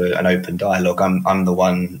to keep an open dialogue. I'm the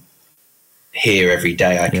one here every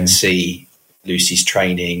day. I can see Lucy's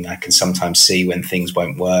training. I can sometimes see when things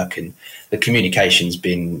won't work, and the communication's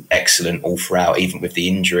been excellent all throughout, even with the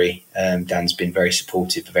injury. Dan's been very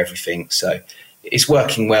supportive of everything, so it's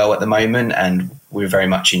working well at the moment, and we're very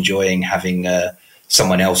much enjoying having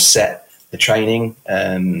someone else set the training,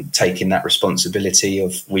 taking that responsibility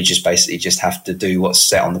of we just basically just have to do what's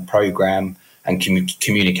set on the program and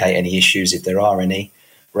communicate any issues if there are any,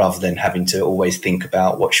 rather than having to always think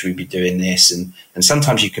about what should we be doing this. And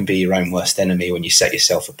sometimes you can be your own worst enemy when you set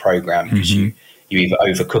yourself a program, because you either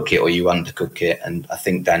overcook it or you undercook it. And I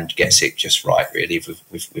think Dan gets it just right, really,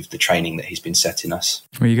 with the training that he's been setting us.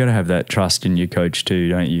 Well, you got to have that trust in your coach too,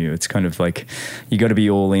 don't you? It's kind of like you got to be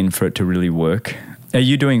all in for it to really work. Are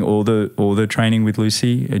you doing all the training with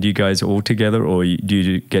Lucy? Are you guys all together, or do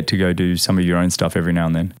you get to go do some of your own stuff every now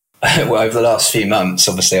and then? Well, over the last few months,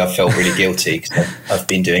 obviously, I felt really guilty because I've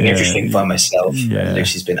been doing everything by myself.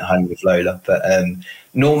 Lucy's been at home with Lola. But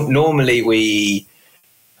normally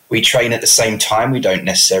we train at the same time. We don't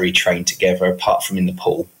necessarily train together, apart from in the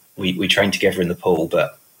pool. We train together in the pool,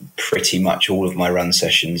 but pretty much all of my run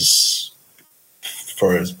sessions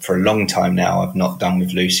for a long time now I've not done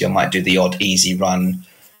with Lucy. I might do the odd easy run,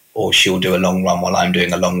 or she'll do a long run while I'm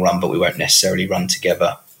doing a long run, but we won't necessarily run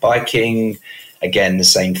together. Biking, again, the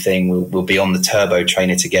same thing. We'll be on the turbo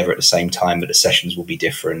trainer together at the same time, but the sessions will be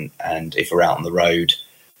different. And if we're out on the road,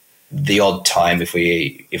 the odd time, if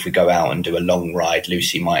we go out and do a long ride,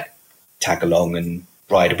 Lucy might tag along,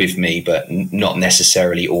 ride with me, but not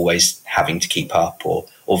necessarily always having to keep up, or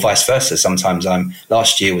vice versa. Sometimes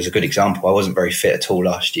last year was a good example. I wasn't very fit at all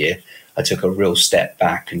last year. I took a real step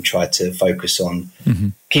back and tried to focus on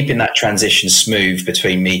keeping that transition smooth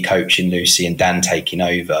between me coaching Lucy and Dan taking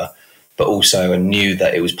over. But also I knew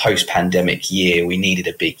that it was post-pandemic year. We needed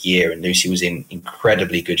a big year, and Lucy was in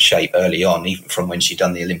incredibly good shape early on, even from when she'd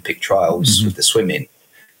done the Olympic trials with the swimming.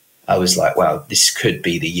 I was like, wow, this could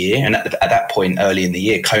be the year. And at that point, early in the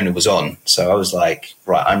year, Kona was on. So I was like,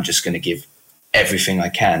 right, I'm just going to give everything I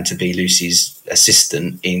can to be Lucy's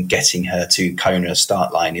assistant in getting her to Kona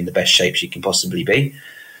start line in the best shape she can possibly be.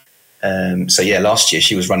 So yeah, last year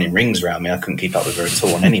she was running rings around me. I couldn't keep up with her at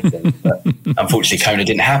all on anything. But unfortunately, Kona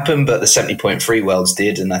didn't happen, but the 70.3 Worlds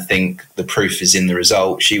did. And I think the proof is in the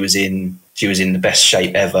result. She was in the best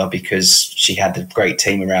shape ever because she had a great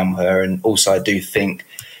team around her. And also I do think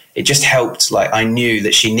it just helped. Like, I knew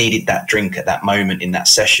that she needed that drink at that moment in that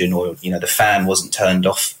session, or, you know, the fan wasn't turned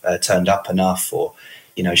up enough, or,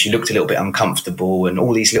 you know, she looked a little bit uncomfortable, and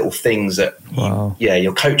all these little things that,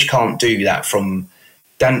 your coach can't do that from.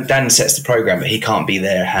 Dan sets the program, but he can't be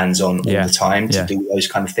there hands-on all the time to do those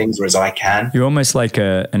kind of things, whereas I can. You're almost like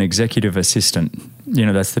an executive assistant. You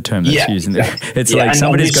know, that's the term that's used. Exactly. It's like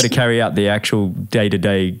somebody's got to carry out the actual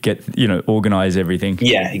day-to-day, organize everything.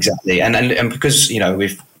 Yeah, exactly. And because, you know,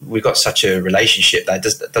 we've got such a relationship that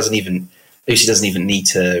Lucy doesn't even need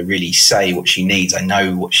to really say what she needs. I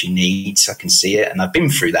know what she needs. I can see it. And I've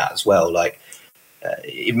been through that as well. Like,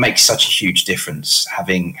 it makes such a huge difference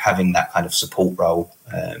having that kind of support role.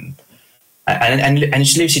 And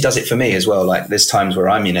Lucy does it for me as well. Like, there's times where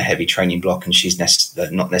I'm in a heavy training block and she's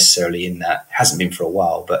not necessarily in that. Hasn't been for a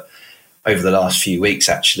while, but over the last few weeks,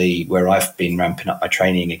 actually, where I've been ramping up my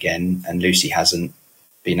training again and Lucy hasn't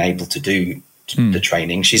been able to do the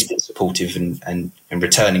training, she's been supportive and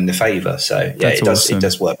returning the favour. So yeah, it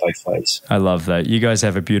does work both ways. I love that. You guys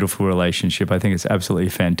have a beautiful relationship. I think it's absolutely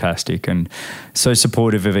fantastic and so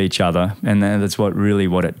supportive of each other. And that's what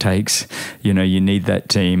it takes. You know, you need that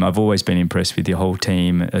team. I've always been impressed with your whole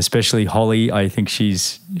team, especially Holly. I think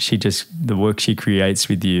the work she creates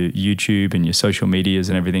with your YouTube and your social medias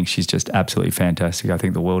and everything, she's just absolutely fantastic. I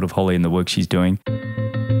think the world of Holly and the work she's doing.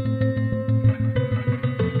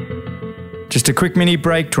 Just a quick mini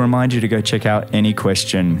break to remind you to go check out Any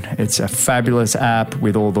Question. It's a fabulous app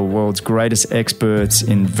with all the world's greatest experts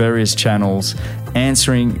in various channels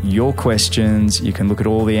answering your questions. You can look at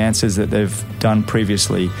all the answers that they've done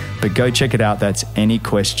previously, but go check it out. That's Any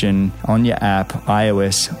Question on your app,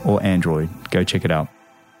 iOS or Android. Go check it out.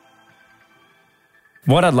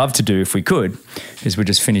 What I'd love to do, if we could, is we'll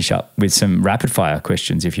just finish up with some rapid fire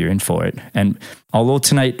questions if you're in for it. And I'll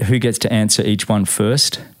alternate who gets to answer each one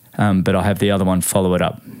first. But I'll have the other one follow it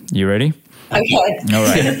up. You ready? Okay. All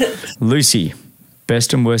right. Lucy,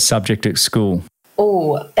 best and worst subject at school?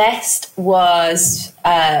 Oh, best was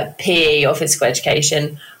PE or physical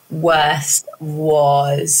education. Worst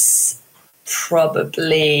was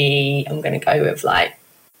probably, I'm going to go with like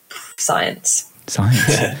science.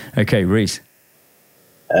 Science. Okay, Reece.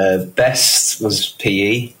 Best was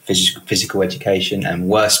PE, physical education, and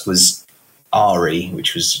worst was RE,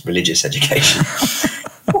 which was religious education.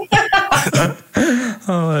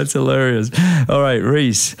 Oh, that's hilarious. All right,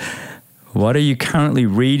 Reece, what are you currently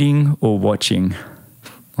reading or watching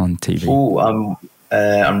on TV? Oh,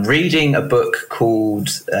 I'm reading a book called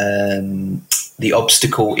The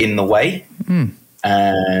Obstacle in the Way.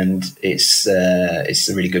 And it's a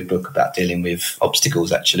really good book about dealing with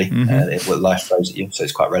obstacles, actually, what life throws at you, so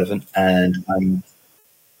it's quite relevant. And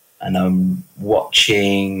I'm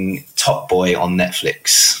watching Top Boy on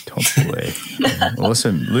Netflix. Top Boy.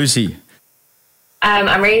 Awesome. Lucy?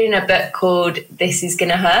 I'm reading a book called This Is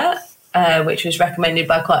Gonna Hurt, which was recommended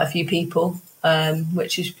by quite a few people,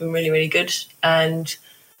 which has been really, really good. And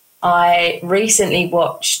I recently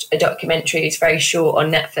watched a documentary, it's very short,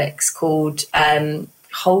 on Netflix called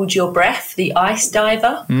Hold Your Breath, The Ice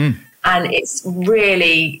Diver. And it's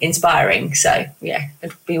really inspiring. So, yeah,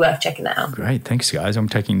 it'd be worth checking that out. Great. Thanks, guys. I'm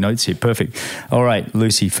taking notes here. Perfect. All right,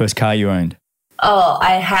 Lucy, first car you owned? Oh,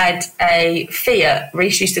 I had a Fiat.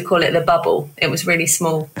 Reece used to call it the bubble. It was really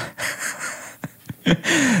small.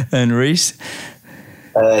 And Reece?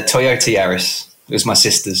 Toyota Yaris. It was my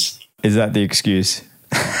sister's. Is that the excuse?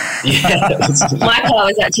 Yeah. My car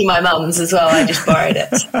was actually my mum's as well. I just borrowed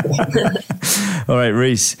it. All right,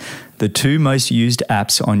 Reece, the two most used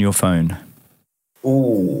apps on your phone?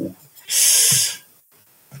 Ooh.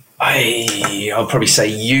 I'll probably say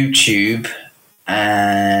YouTube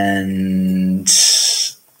and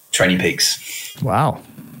Training Peaks. Wow.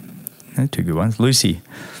 They're two good ones. Lucy?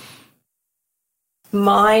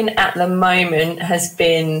 Mine at the moment has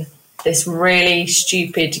been this really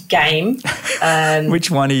stupid game. Which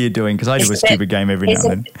one are you doing? Because I do a stupid game every now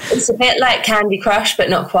and then. It's a bit like Candy Crush, but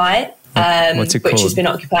not quite. What's it called? Which has been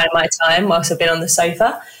occupying my time whilst I've been on the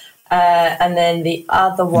sofa. And then the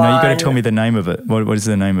other one... No, you've got to tell me the name of it. What is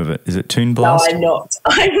the name of it? Is it Toon Blast? No, I'm not.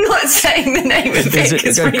 I'm not saying the name of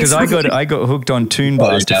it. Because I got hooked on Toon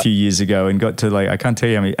Blast a few years ago and got to I can't tell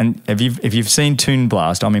you how many... And if you've seen Toon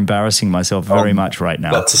Blast, I'm embarrassing myself very much right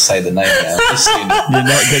now. Got to say the name now. You're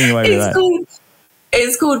not getting away with that.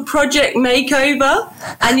 It's called Project Makeover,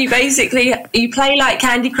 and you play like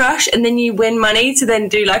Candy Crush, and then you win money to then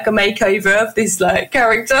do like a makeover of this like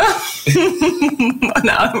character.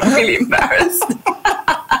 Now I'm really embarrassed.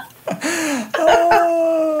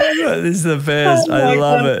 This is the best. I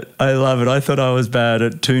love it. I thought I was bad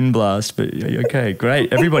at Toon Blast, but okay,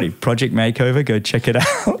 great. Everybody, Project Makeover, go check it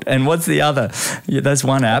out. And what's the other? Yeah, that's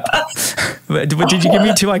one app. But did you give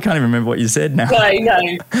me two? I can't even remember what you said now.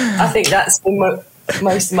 No. I think that's been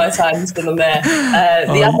most of my time has been on there.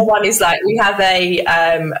 The other one is like we have a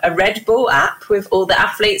Red Bull app with all the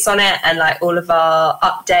athletes on it and like all of our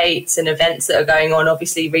updates and events that are going on.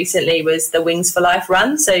 Obviously, recently was the Wings for Life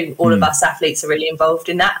run, so all of us athletes are really involved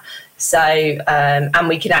in that. So and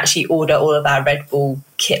we can actually order all of our Red Bull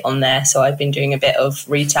kit on there. So I've been doing a bit of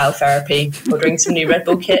retail therapy, ordering some new Red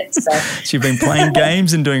Bull kits. So you've been playing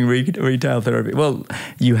games and doing retail therapy. Well,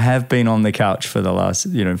 you have been on the couch for the last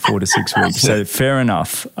 4 to 6 weeks. So fair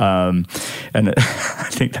enough. And I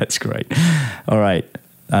think that's great. All right,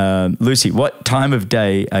 Lucy, what time of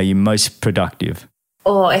day are you most productive?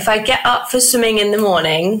 Or if I get up for swimming in the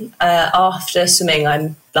morning, after swimming,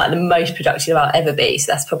 I'm like the most productive I'll ever be.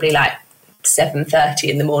 So that's probably like 7:30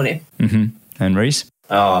 in the morning. Mm-hmm. And Reece?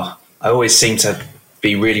 Oh, I always seem to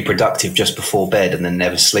be really productive just before bed and then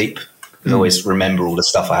never sleep. I always remember all the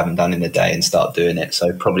stuff I haven't done in the day and start doing it.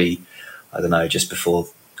 So probably, I don't know, just before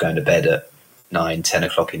going to bed at 9, 10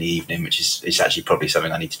 o'clock in the evening, which is actually probably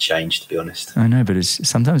something I need to change, to be honest. I know, but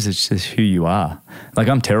sometimes it's just who you are. Like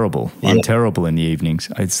I'm terrible. Yeah. I'm terrible in the evenings.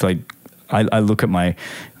 It's like I look at my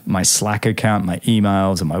Slack account, my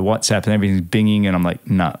emails and my WhatsApp and everything's binging and I'm like,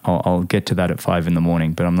 nah, I'll get to that at 5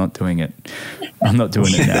 a.m, but I'm not doing it. I'm not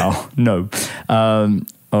doing it now. No.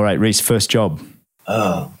 All right, Reece, first job.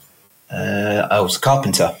 I was a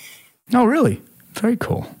carpenter. Oh, really? Very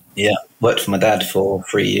cool. Yeah, worked for my dad for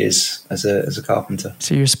 3 years as a carpenter.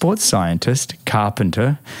 So you're a sports scientist,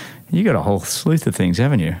 carpenter. You got a whole sleuth of things,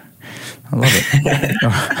 haven't you? I love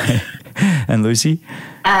it. And Lucy?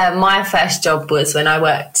 My first job was when I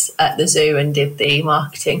worked at the zoo and did the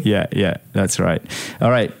marketing. Yeah, that's right.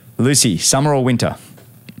 All right, Lucy, summer or winter?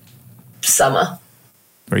 Summer.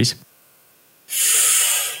 Reece?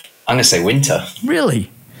 I'm going to say winter.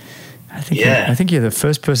 Really? I think you're the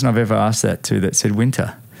first person I've ever asked that to that said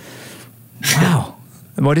winter. Wow.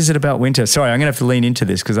 What is it about winter? Sorry, I'm going to have to lean into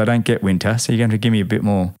this because I don't get winter, so you're going to give me a bit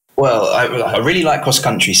more. Well, I really like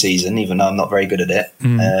cross-country season, even though I'm not very good at it.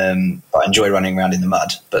 But I enjoy running around in the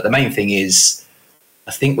mud. But the main thing is,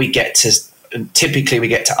 I think we get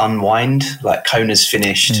to unwind. Like Kona's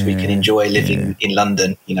finished, we can enjoy living in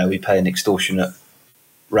London. We pay an extortionate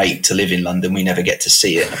rate to live in London. We never get to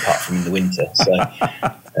see it apart from in the winter. So,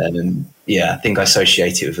 I think I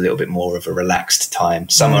associate it with a little bit more of a relaxed time.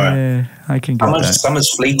 Summer, I can get that. Summer's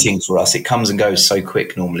fleeting for us. It comes and goes so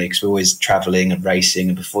quick normally because we're always travelling and racing,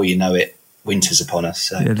 and before you know it, winter's upon us.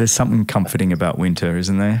 So. Yeah, there's something comforting about winter,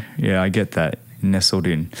 isn't there? Yeah, I get that. Nestled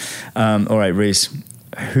in. All right, Reece,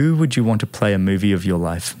 who would you want to play a movie of your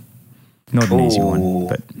life? Not an easy one,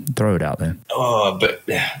 but throw it out there. Oh, but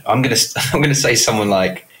I'm gonna say someone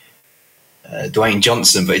like Dwayne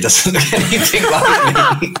Johnson, but he doesn't look anything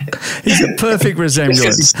like me. He's a perfect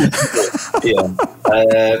resemblance.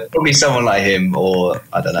 Probably someone like him, or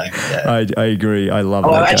I don't know. Yeah. I agree. I love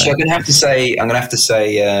that. Actually, I'm gonna have to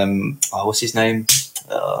say. What's his name?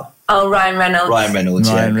 Ryan Reynolds.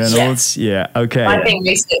 Ryan Reynolds. Yeah. Okay. I think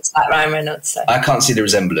Reece looks like Ryan Reynolds. So. I can't see the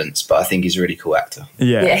resemblance, but I think he's a really cool actor.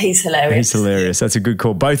 Yeah, he's hilarious. That's a good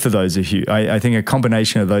call. Both of those are huge. I think a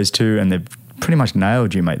combination of those two, and they've pretty much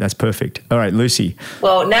nailed you, mate. That's perfect. All right, Lucy.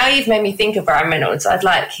 Well, now you've made me think of Ryan Reynolds. I'd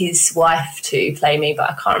like his wife to play me,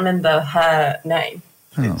 but I can't remember her name.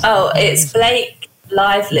 Oh, it's Blake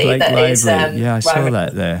Lively. I saw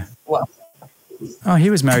that there. What? Oh, he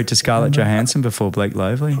was married to Scarlett Johansson before Blake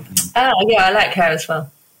Lively. Oh, yeah, I like her as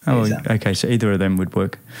well. Oh, okay, so either of them would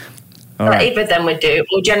work. Either of them would do.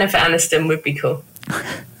 Or Jennifer Aniston would be cool.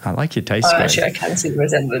 I like your taste. Actually, I can see the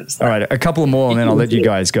resemblance. All right, a couple more and then I'll let you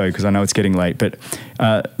guys go because I know it's getting late. But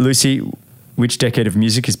Lucy, which decade of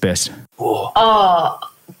music is best? Oh,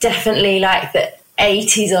 definitely like the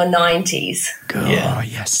 80s or 90s. Oh,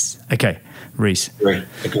 yes. Okay, Reece.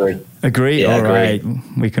 Agree. All right.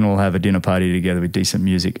 We can all have a dinner party together with decent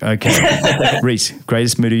music. Okay. Reece,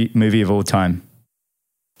 greatest movie of all time.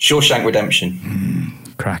 Shawshank Redemption.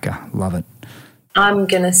 Cracker. Love it. I'm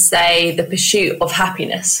going to say The Pursuit of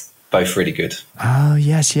Happiness. Both really good. Oh,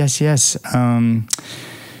 yes.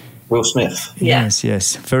 Will Smith. Yeah.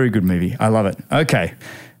 Yes. Very good movie. I love it. Okay.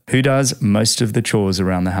 Who does most of the chores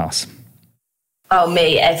around the house? Oh,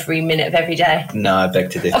 me, every minute of every day. No, I beg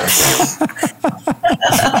to differ.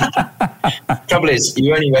 Trouble is,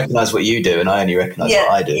 you only recognise what you do, and I only recognise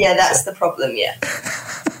what I do. Yeah, that's the problem, yeah.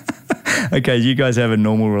 Okay, you guys have a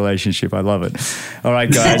normal relationship. I love it. All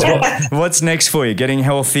right, guys, what's next for you? Getting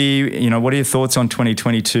healthy, what are your thoughts on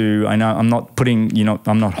 2022? I know I'm not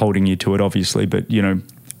holding you to it, obviously, but,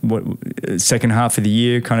 what second half of the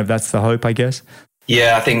year, kind of that's the hope, I guess?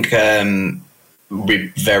 Yeah, I think we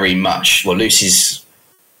very much, Lucy's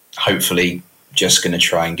hopefully just going to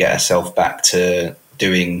try and get herself back to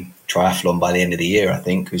doing triathlon by the end of the year, I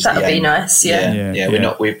think. That'd be nice, yeah.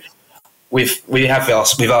 We've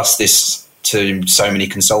asked this to so many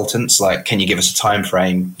consultants, like, can you give us a time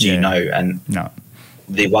frame? Do you know? And no.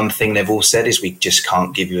 The one thing they've all said is we just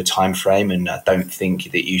can't give you a time frame, and I don't think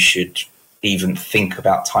that you should even think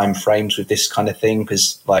about time frames with this kind of thing,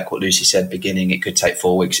 because like what Lucy said beginning, it could take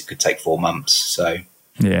 4 weeks, it could take 4 months. So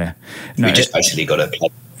we just basically got to play.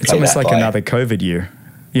 It's almost like another COVID year.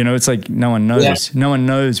 It's like no one knows. Yeah. No one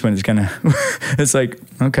knows when it's going to... It's like,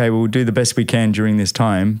 okay, we'll do the best we can during this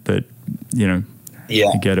time, but, I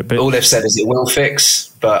get it. But all they've said is it will fix,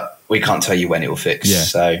 but we can't tell you when it will fix. Yeah.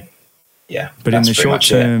 So, yeah. But in the short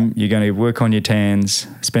term, you're going to work on your tans,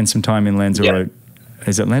 spend some time in Lanzarote. Yep.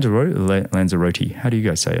 Is it Lanzarote or Lanzarote? How do you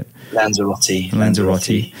guys say it? Lanzarote.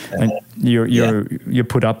 And you're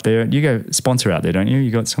put up there. You go sponsor out there, don't you? You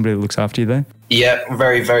got somebody that looks after you there? Yeah, we're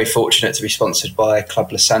very, very fortunate to be sponsored by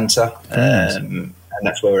Club La Santa. And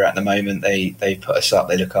that's where we're at the moment. They put us up,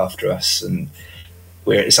 they look after us, and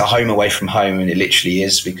it's a home away from home, and it literally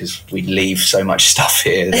is, because we leave so much stuff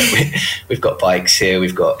here. We've got bikes here,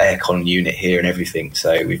 we've got aircon unit here and everything.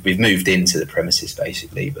 So we've moved into the premises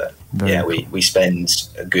basically, but we spend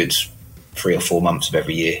a good 3 or 4 months of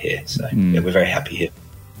every year here. So we're very happy here.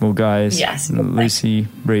 Well, guys, yes, Lucy,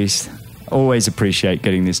 Reece, always appreciate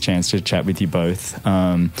getting this chance to chat with you both.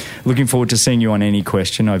 Looking forward to seeing you on Any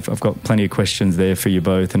Question. I've got plenty of questions there for you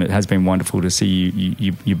both, and it has been wonderful to see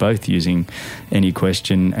you both using Any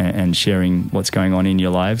Question and sharing what's going on in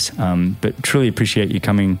your lives. But truly appreciate you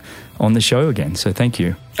coming on the show again. So thank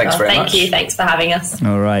you. Thanks very much. Thank you. Thanks for having us.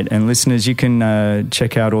 All right. And listeners, you can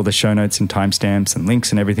check out all the show notes and timestamps and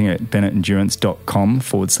links and everything at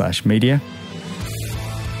bennettendurance.com/media.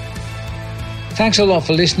 Thanks a lot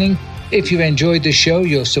for listening. If you enjoyed the show,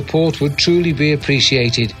 your support would truly be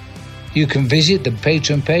appreciated. You can visit the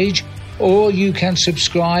Patreon page, or you can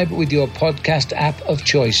subscribe with your podcast app of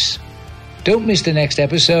choice. Don't miss the next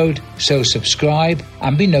episode, so subscribe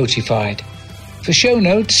and be notified. For show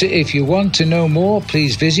notes, if you want to know more,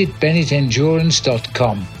 please visit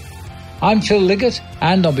bennettendurance.com. I'm Phil Liggett,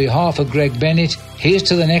 and on behalf of Greg Bennett, here's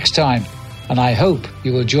to the next time, and I hope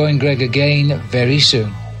you will join Greg again very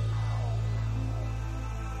soon.